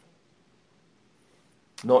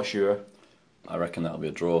 Not sure. I reckon that'll be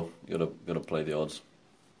a draw. You got to play the odds.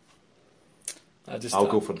 I'll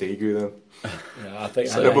go for Daegu then. Yeah, I think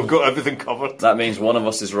so we've got everything covered. That means one of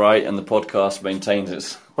us is right and the podcast maintains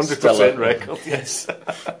its 100% record. Yes.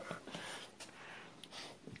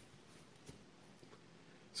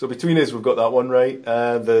 So between us, we've got that one right.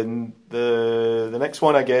 The next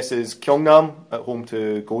one, I guess, is Gyeongnam at home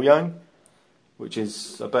to Goyang, which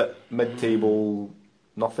is a bit mid-table,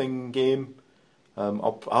 nothing game.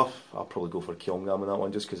 I'll probably go for Gyeongnam in that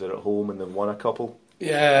one just because they're at home and they've won a couple.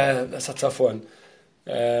 Yeah, that's a tough one.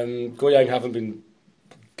 Goyang haven't been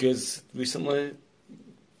good recently.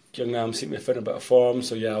 Gyeongnam seem to have found a bit of form,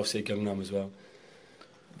 so yeah, I'll say Gyeongnam as well.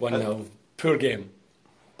 1-0. Poor game.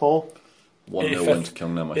 Paul? 1-0 win to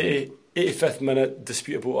Gyeongnam, I think. 85th minute,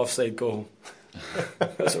 disputable offside goal.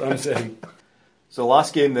 That's what I'm saying. So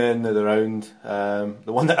last game then of the round,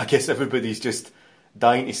 the one that I guess everybody's just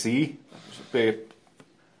dying to see.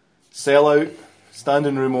 Sellout,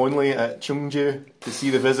 standing room only at Chungju to see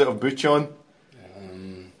the visit of Bucheon.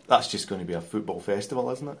 That's just going to be a football festival,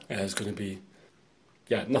 isn't it? Yeah, it's going to be.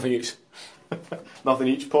 Yeah, nothing each. Nothing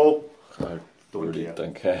each, Paul? I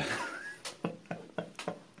don't care.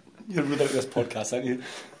 You're without this podcast, aren't you?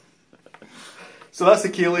 So that's the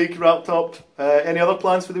K-League wrapped up. Any other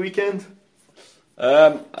plans for the weekend?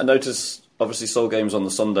 I noticed, obviously, Seoul games on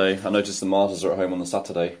the Sunday. I noticed the Martyrs are at home on the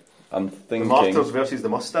Saturday. I'm thinking... The Martyrs versus the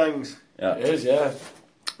Mustangs. Yeah. It is, yeah.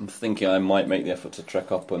 I'm thinking I might make the effort to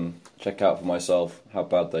trek up and check out for myself how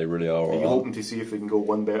bad they really are. Are you hoping to see if they can go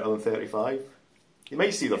one better than 35? You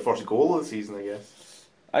might see their first goal of the season, I guess.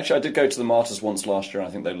 Actually, I did go to the Martyrs once last year, and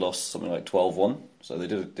I think they lost something like 12-1. So they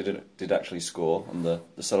did actually score, and the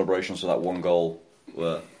celebrations for that one goal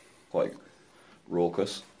were quite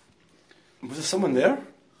raucous. Was there someone there?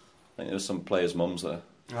 I think there was some players' mums there.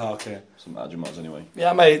 Oh, okay. Some Adjumats anyway.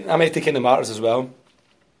 Yeah, I might take in the Martyrs as well.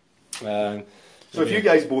 So if you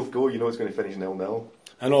guys both go, you know it's going to finish 0-0.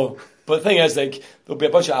 I know, but the thing is, like, there'll be a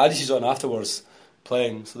bunch of Addishes on afterwards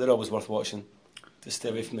playing, so they're always worth watching. Just stay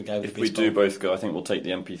away from the guy with If the we baseball. do both go, I think we'll take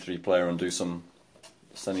the MP3 player and do some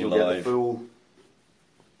So semi-live. get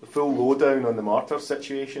the full lowdown on the Martyrs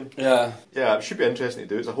situation. Yeah. Yeah, it should be interesting to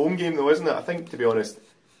do. It's a home game though, isn't it? I think, to be honest,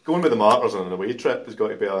 going with the Martyrs on an away trip has got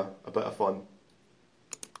to be a bit of fun.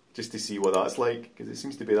 Just to see what that's like, because it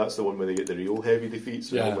seems to be that's the one where they get the real heavy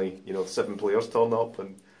defeats, where only 7 players turn up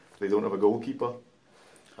and they don't have a goalkeeper.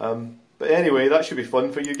 But anyway, that should be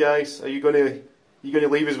fun for you guys. Are you going to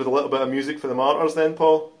leave us with a little bit of music for the Martyrs then,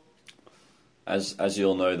 Paul? As you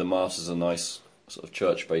all know, the Martyrs are a nice sort of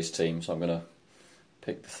church-based team, so I'm going to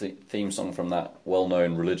pick the theme song from that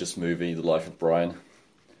well-known religious movie, The Life of Brian,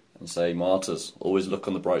 and say, Martyrs, always look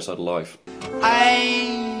on the bright side of life.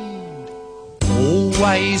 And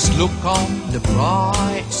always look on the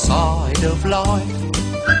bright side of life.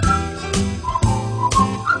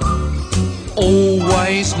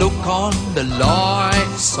 Always look on the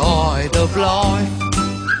light side of life.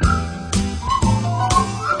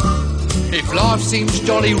 If life seems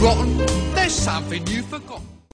jolly rotten, there's something you've forgotten.